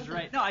 He was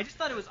right. No, I just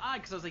thought it was odd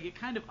because I was like, it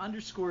kind of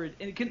underscored,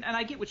 and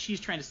I get what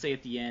she's trying to say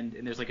at the end,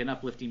 and there's like an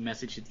uplifting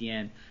message at the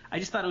end. I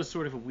just thought it was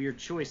sort of a weird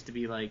choice to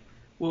be like,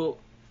 well,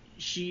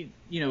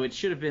 it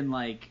should have been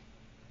like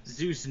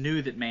Zeus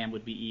knew that man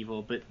would be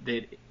evil, but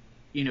that,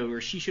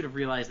 or she should have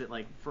realized that,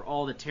 like, for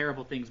all the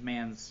terrible things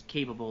man's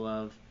capable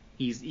of,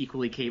 he's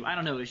equally capable. I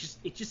don't know.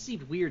 It just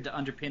seemed weird to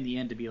underpin the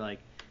end to be like,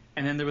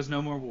 and then there was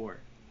no more war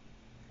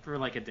for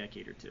like a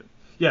decade or two.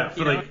 Yeah,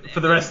 for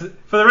the rest of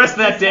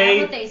that day.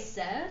 Is that what they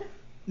said?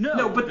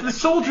 No, but the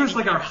soldiers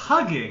like are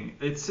hugging.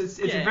 It's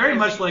very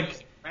much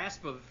like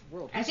grasp of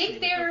world I history. think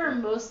they're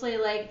mostly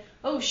like,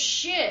 oh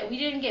shit, we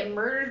didn't get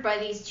murdered by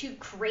these two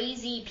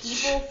crazy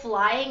people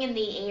flying in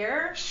the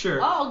air. Sure.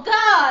 Oh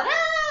god!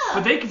 Ah!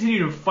 But they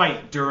continue to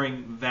fight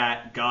during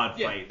that god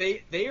fight.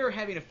 They are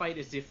having a fight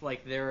as if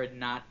like there are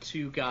not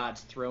two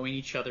gods throwing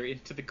each other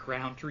into the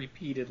ground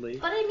repeatedly.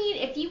 But I mean,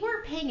 if you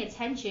weren't paying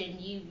attention,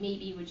 you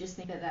maybe would just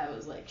think that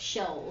was like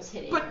shells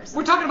hitting. But or something.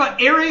 we're talking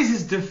about Ares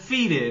is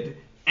defeated,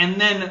 and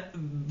then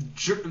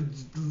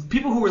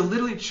people who were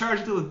literally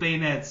charged with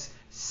bayonets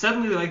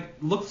suddenly like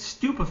look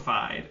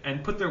stupefied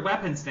and put their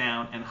weapons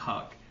down and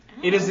hug. Oh.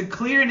 It is a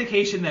clear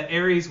indication that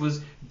Ares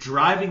was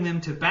driving them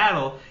to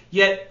battle,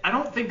 yet I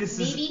don't think this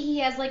is... Maybe he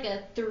has like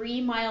a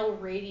 3-mile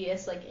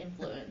radius like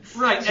influence.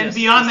 Right, and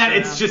beyond that,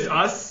 it's just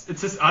us.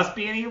 It's just us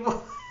being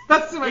evil.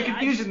 That's my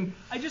confusion.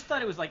 I just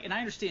thought it was like, and I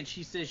understand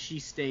she says she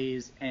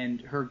stays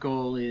and her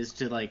goal is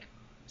to like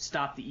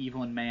stop the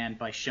evil in man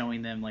by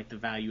showing them like the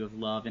value of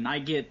love, and I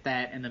get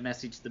that and the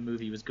message the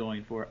movie was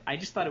going for. I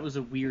just thought it was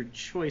a weird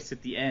choice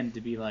at the end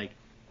to be like,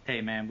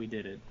 hey man, we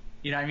did it.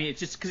 You know what I mean? It's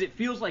just because it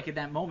feels like at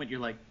that moment you're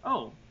like,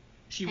 oh,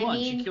 she won.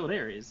 She killed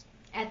Ares.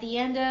 At the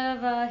end of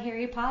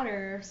Harry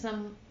Potter,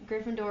 some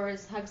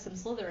Gryffindors hug some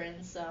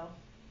Slytherins, so...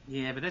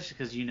 Yeah, but that's just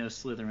because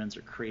Slytherins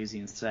are crazy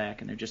and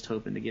sack and they're just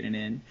hoping to get an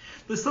in.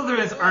 The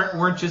Slytherins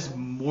weren't just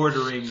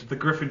mortaring the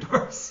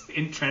Gryffindors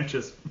in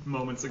trenches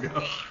moments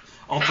ago.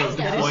 Also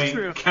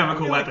deploying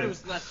chemical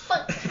weapons.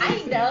 But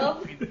kind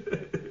of.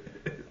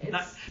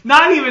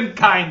 Not even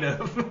kind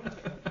of.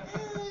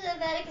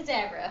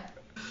 Avada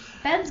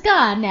Ben's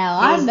gone now.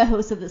 I'm the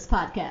host of this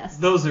podcast.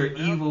 Those are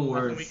evil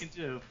words. Nothing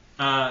we can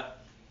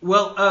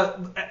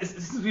do.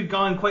 Since we've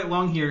gone quite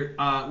long here,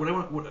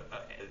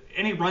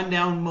 any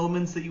rundown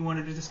moments that you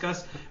wanted to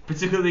discuss,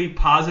 particularly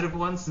positive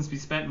ones, since we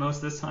spent most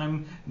of this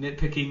time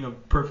nitpicking a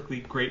perfectly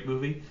great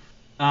movie?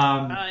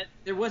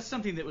 There was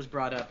something that was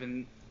brought up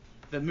in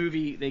the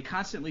movie. They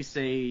constantly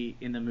say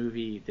in the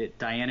movie that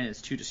Diana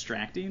is too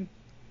distracting,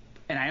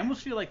 and I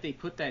almost feel like they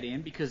put that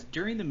in because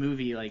during the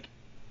movie, like,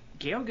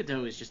 Gal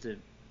Gadot is just a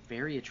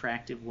very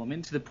attractive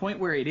woman to the point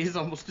where it is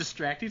almost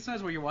distracting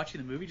sometimes where you're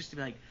watching the movie just to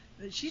be like,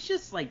 she's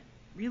just like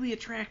really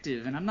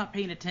attractive and I'm not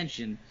paying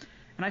attention,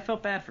 and I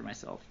felt bad for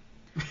myself.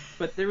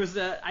 But there was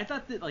I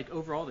thought that like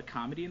overall the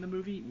comedy in the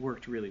movie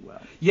worked really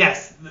well.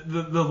 Yes,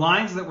 the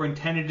lines that were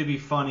intended to be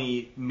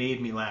funny made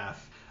me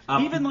laugh.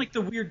 Even like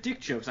the weird dick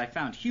jokes I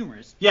found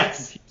humorous.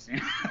 Yes.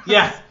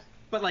 Yes.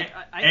 But like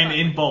I and thought,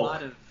 in like, bulk. a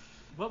lot of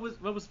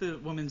what was the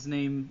woman's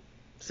name?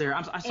 Sarah.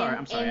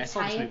 I'm sorry. I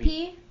saw this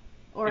movie. Antiope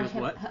or It was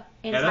what?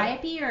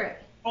 Antiope or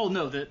Oh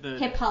no, the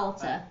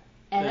Hippolyta.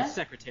 the Edda.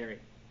 secretary.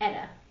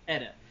 Edda.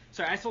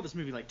 Sorry, I saw this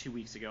movie like 2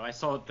 weeks ago. I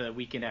saw it the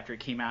weekend after it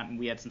came out, and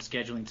we had some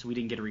scheduling, so we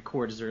didn't get to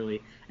record as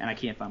early, and I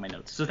can't find my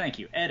notes. So thank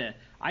you, Edda.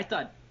 I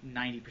thought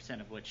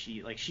 90% of what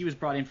she was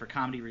brought in for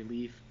comedy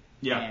relief,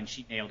 and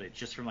she nailed it.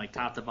 Just from like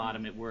top to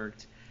bottom, it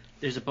worked.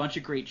 There's a bunch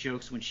of great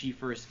jokes when she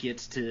first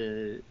gets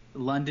to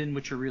London,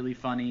 which are really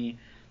funny.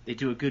 They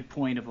do a good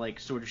point of like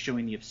sort of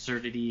showing the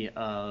absurdity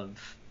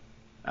of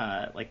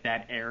like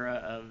that era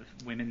of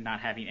women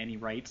not having any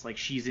rights. Like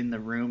she's in the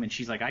room and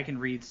she's like, I can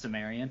read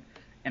Sumerian.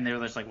 And they're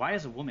just like, why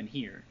is a woman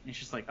here? And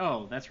she's like,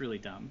 oh, that's really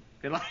dumb.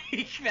 Like,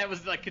 that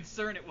was like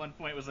concern at one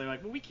point was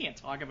like, well, we can't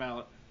talk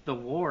about the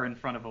war in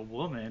front of a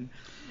woman.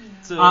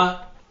 So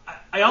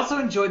I also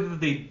enjoyed that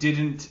they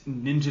didn't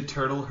Ninja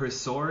Turtle her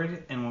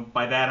sword, and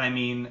by that I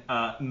mean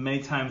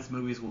many times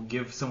movies will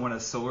give someone a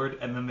sword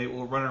and then they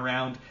will run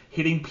around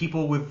hitting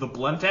people with the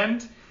blunt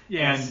end.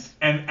 Yes.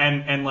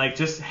 And like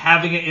just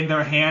having it in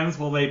their hands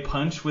while they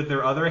punch with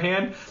their other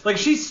hand. Like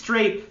she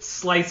straight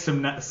sliced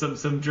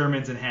some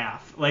Germans in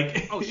half.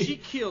 Like oh, she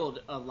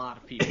killed a lot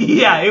of people.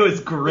 Yeah, it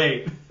was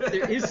great.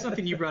 There is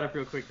something you brought up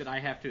real quick that I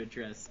have to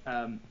address.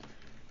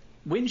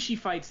 When she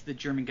fights the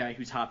German guy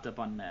who's hopped up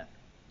on meth,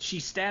 she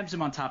stabs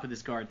him on top of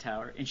this guard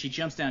tower, and she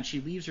jumps down.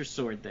 She leaves her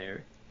sword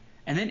there.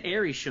 And then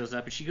Ares shows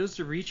up, and she goes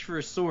to reach for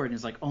her sword, and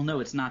is like, oh no,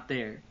 it's not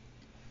there.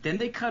 Then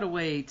they cut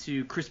away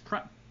to Chris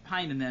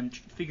Pine and them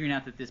figuring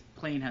out that this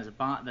plane has a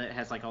bomb that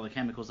has like all the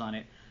chemicals on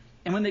it.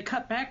 And when they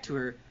cut back to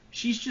her,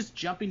 she's just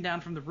jumping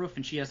down from the roof,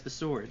 and she has the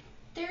sword.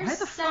 Why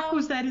the fuck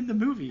was that in the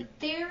movie?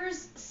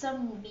 There's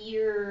some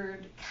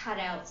weird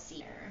cutout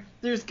scene.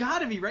 There's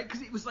gotta be, right?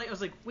 Because it was like, I was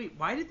like, wait,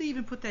 why did they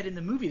even put that in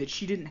the movie that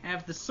she didn't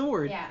have the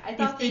sword? Yeah, I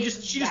thought she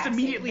just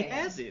immediately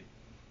has it.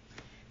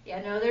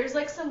 Yeah, no, there's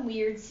like some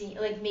weird scene.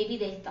 Like maybe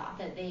they thought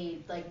that they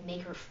like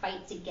make her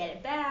fight to get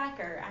it back,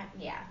 or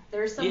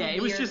there's some. Yeah,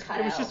 weird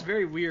it was just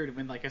very weird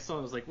when like I saw it.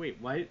 I was like, wait,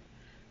 why? It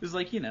was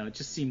like, it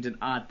just seemed an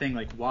odd thing.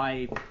 Like,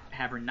 why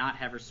have her not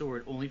have her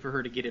sword only for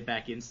her to get it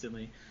back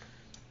instantly?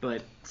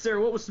 But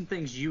Sarah, what was some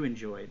things you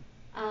enjoyed?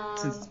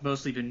 Since it's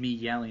mostly been me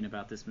yelling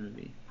about this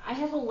movie. I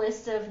have a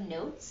list of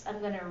notes.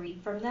 I'm going to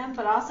read from them.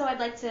 But also I'd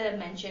like to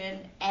mention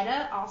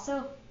Edda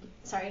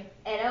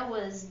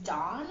was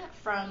Dawn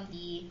from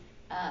the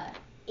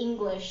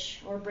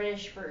English or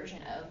British version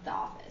of The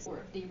Office, or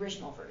the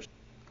original version.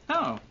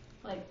 Oh.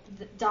 Like,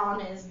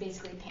 Dawn is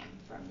basically Pam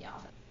from The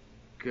Office.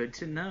 Good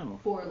to know.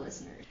 For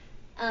listeners.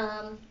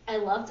 I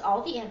loved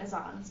all the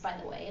Amazons, by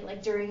the way.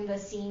 Like, during the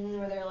scene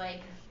where they're,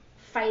 like,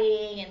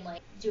 fighting and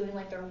like doing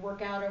like their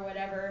workout or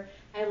whatever.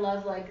 I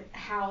love like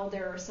how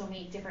there are so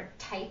many different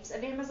types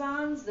of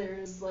Amazons.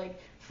 There's like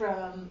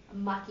from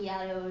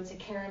macchiato to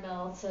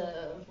caramel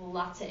to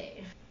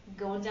latte,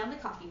 going down the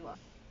coffee one.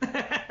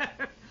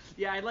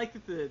 Yeah, I like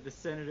that the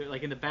senator,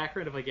 like in the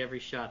background of like every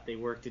shot, they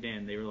worked it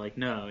in. They were like,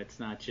 no, it's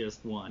not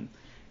just one.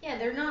 Yeah,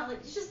 they're not like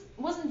it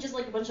wasn't just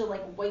like a bunch of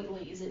like white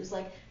ladies. It was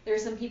like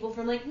there's some people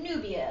from like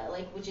Nubia,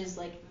 like which is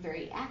like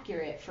very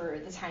accurate for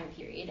the time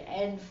period,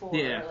 and for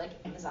like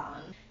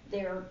Amazon,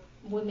 they're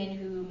women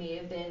who may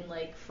have been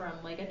like from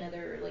like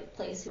another like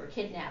place who were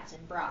kidnapped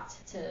and brought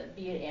to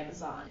be an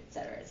Amazon,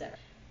 etc., etc.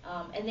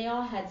 And they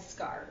all had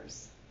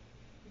scars.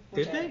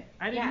 Did they?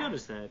 I didn't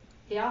notice that.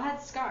 They all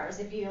had scars.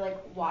 If you like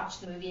watch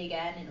the movie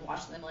again and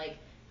watch them like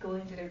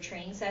going through their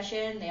training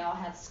session, they all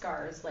have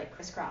scars like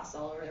crisscross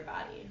all over their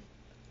body.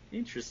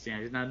 Interesting.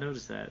 I did not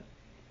notice that.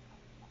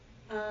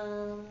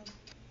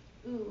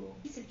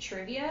 Piece of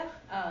trivia.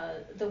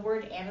 The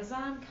word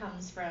Amazon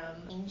comes from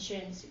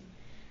ancient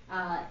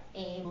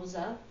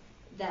Amoza.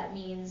 That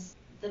means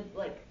that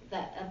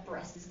a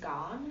breast is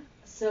gone.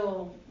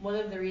 So one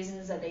of the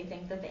reasons that they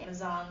think that the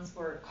Amazons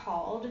were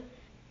called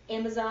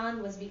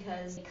Amazon was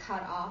because they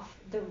cut off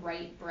the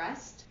right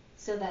breast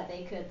so that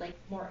they could like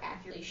more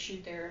accurately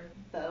shoot their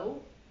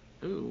bow.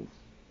 Ooh.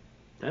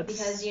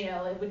 Because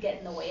it would get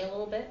in the way a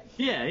little bit.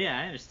 Yeah,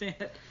 I understand.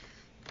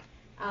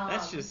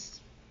 That's just.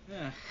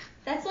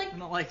 That's like.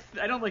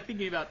 I don't like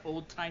thinking about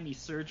old timey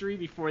surgery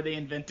before they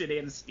invented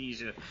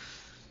anesthesia.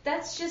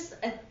 That's just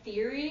a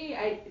theory.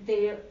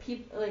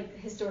 People like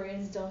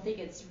historians don't think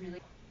it's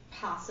really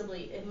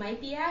possibly. It might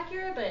be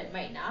accurate, but it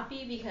might not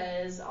be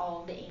because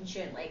all of the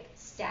ancient like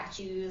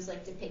statues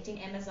like depicting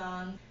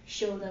Amazon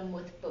show them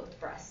with both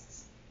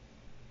breasts.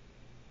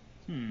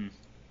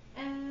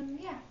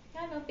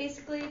 I don't know,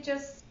 basically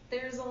just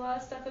there's a lot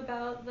of stuff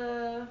about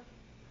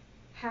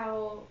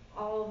how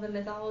all of the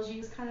mythology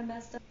is kind of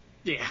messed up.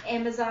 Yeah.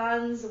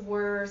 Amazons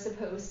were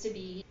supposed to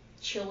be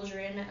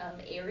children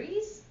of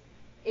Ares.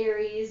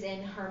 Ares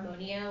and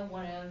Harmonia,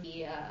 one of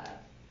the,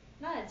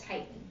 not a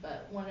titan,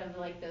 but one of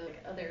like the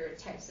other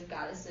types of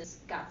goddesses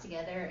got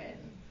together and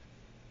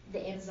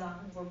the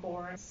Amazons were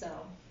born. So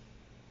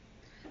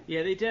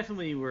Yeah, they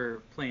definitely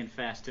were playing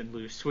fast and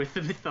loose with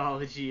the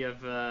mythology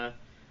of the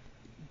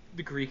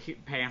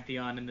Greek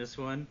pantheon in this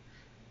one.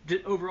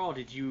 Overall,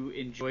 did you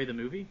enjoy the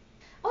movie?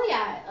 oh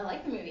yeah, I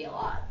like the movie a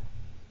lot.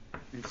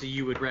 And so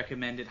you would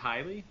recommend it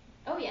highly?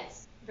 Oh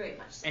yes, very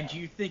much so. And do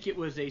you think it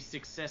was a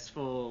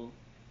successful,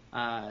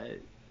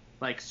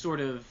 like, sort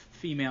of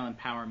female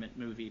empowerment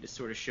movie to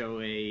sort of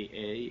show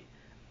a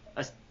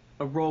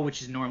role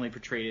which is normally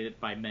portrayed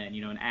by men,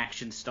 you know, an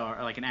action star,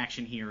 or like an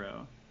action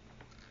hero?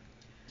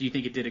 Do you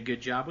think it did a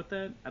good job with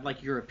that? I'd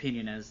like your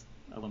opinion as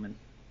a woman.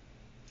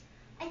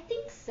 I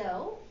think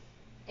so.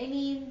 I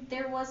mean,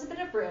 there was a bit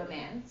of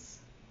romance,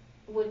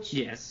 which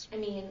Yes. I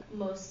mean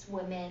most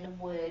women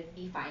would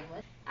be fine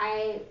with.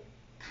 I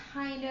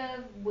kind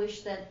of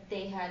wish that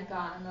they had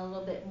gotten a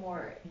little bit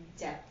more in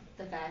depth with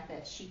the fact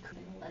that she could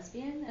be a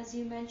lesbian, as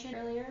you mentioned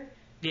earlier.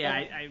 Yeah,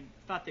 I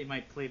thought they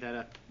might play that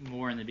up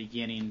more in the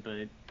beginning,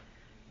 but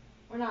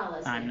We're not a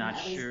lesbian, I'm not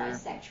at sure.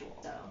 least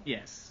bisexual. So,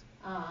 yes.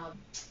 yeah,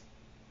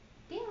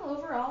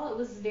 overall it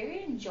was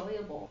very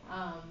enjoyable.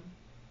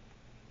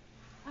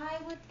 I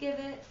would give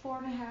it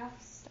 4.5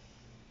 stars.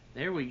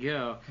 There we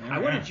go. There I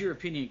we wanted go. your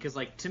opinion because,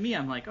 like, to me,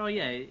 I'm like, oh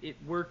yeah, it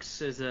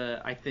works as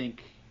I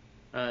think,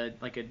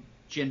 like a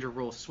gender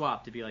role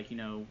swap to be like, you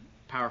know,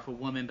 powerful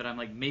woman. But I'm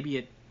like, maybe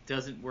it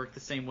doesn't work the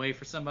same way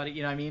for somebody.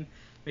 You know what I mean?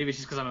 Maybe it's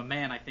just because I'm a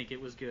man. I think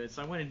it was good.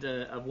 So I wanted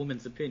a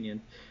woman's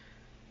opinion,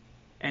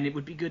 and it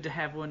would be good to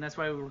have one. That's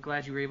why we were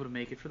glad you were able to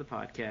make it for the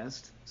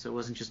podcast. So it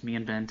wasn't just me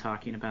and Ben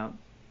talking about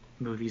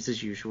movies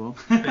as usual.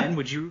 Ben,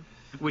 would you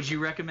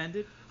recommend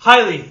it?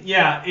 Highly,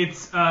 yeah.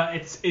 It's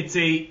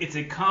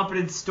a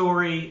competent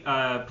story.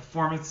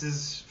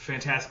 Performances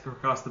fantastic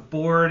across the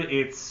board.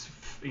 It's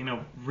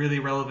really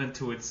relevant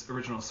to its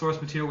original source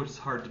material, which is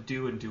hard to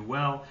do and do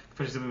well,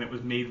 especially something that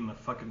was made in the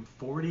fucking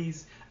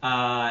 40s.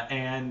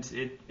 And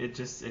it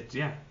hits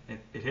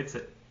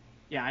it.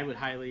 Yeah,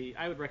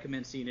 I would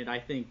recommend seeing it. I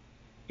think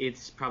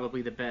it's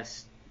probably the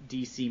best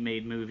DC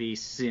made movie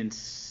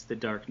since The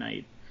Dark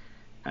Knight.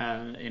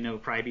 And it'll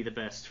probably be the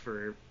best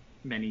for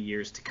many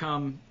years to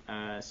come.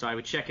 So I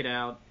would check it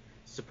out,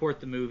 support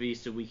the movie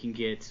so we can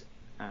get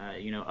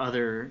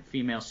other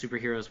female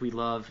superheroes we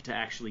love to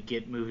actually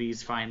get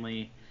movies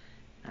finally,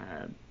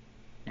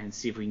 and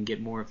see if we can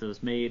get more of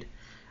those made.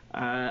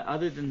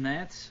 Other than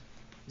that,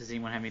 does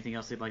anyone have anything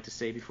else they'd like to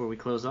say before we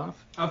close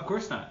off? Of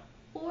course not.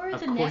 For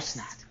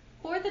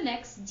the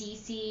next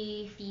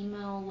DC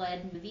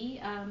female-led movie,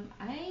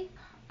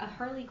 a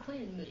Harley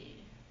Quinn movie.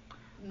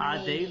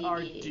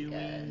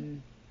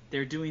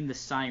 They're doing the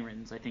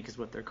Sirens, I think is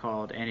what they're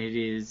called, and it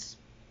is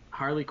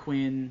Harley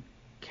Quinn,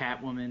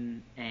 Catwoman,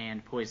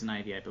 and Poison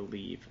Ivy, I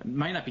believe. It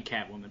might not be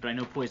Catwoman, but I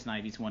know Poison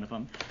Ivy's one of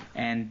them.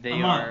 And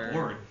I'm on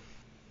board.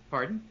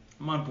 Pardon?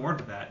 I'm on board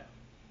with that.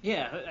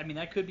 Yeah, I mean,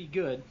 that could be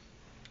good.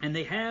 And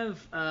they have,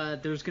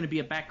 there's going to be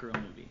a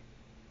Batgirl movie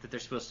that they're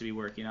supposed to be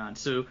working on.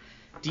 So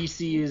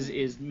DC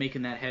is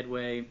making that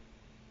headway.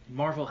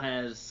 Marvel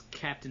has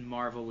Captain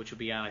Marvel, which will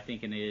be out, I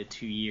think, in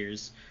 2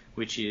 years,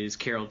 which is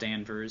Carol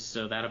Danvers.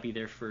 So that'll be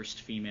their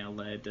first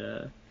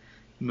female-led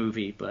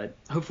movie. But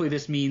hopefully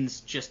this means,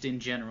 just in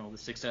general, the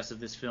success of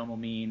this film will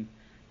mean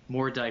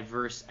more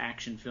diverse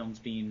action films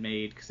being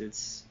made, because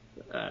it's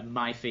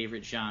my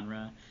favorite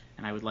genre,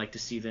 and I would like to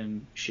see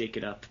them shake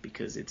it up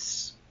because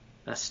it's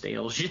a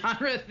stale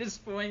genre at this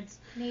point.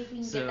 Maybe we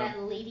can get that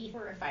lady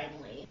for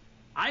finally.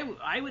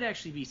 I would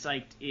actually be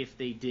psyched if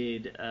they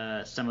did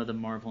some of the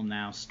Marvel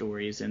Now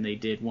stories, and they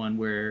did one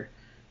where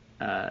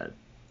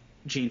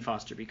Jane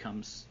Foster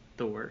becomes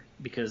Thor,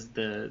 because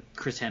the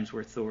Chris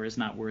Hemsworth Thor is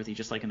not worthy,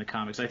 just like in the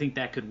comics. I think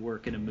that could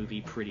work in a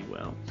movie pretty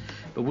well.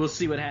 But we'll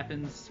see what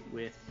happens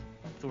with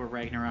Thor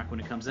Ragnarok when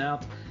it comes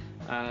out.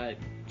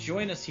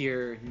 Join us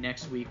here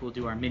next week. We'll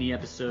do our mini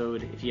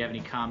episode. If you have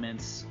any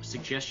comments,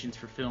 suggestions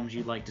for films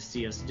you'd like to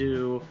see us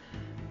do,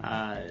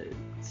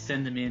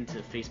 send them in to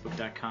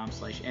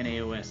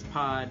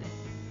facebook.com/NAOSpod,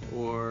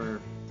 or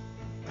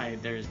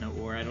there is no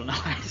or. I don't know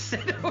how to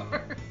say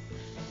or.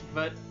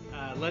 But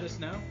let us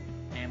know,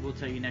 and we'll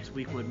tell you next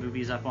week what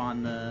movie's up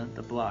on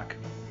the block.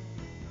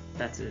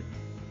 That's it.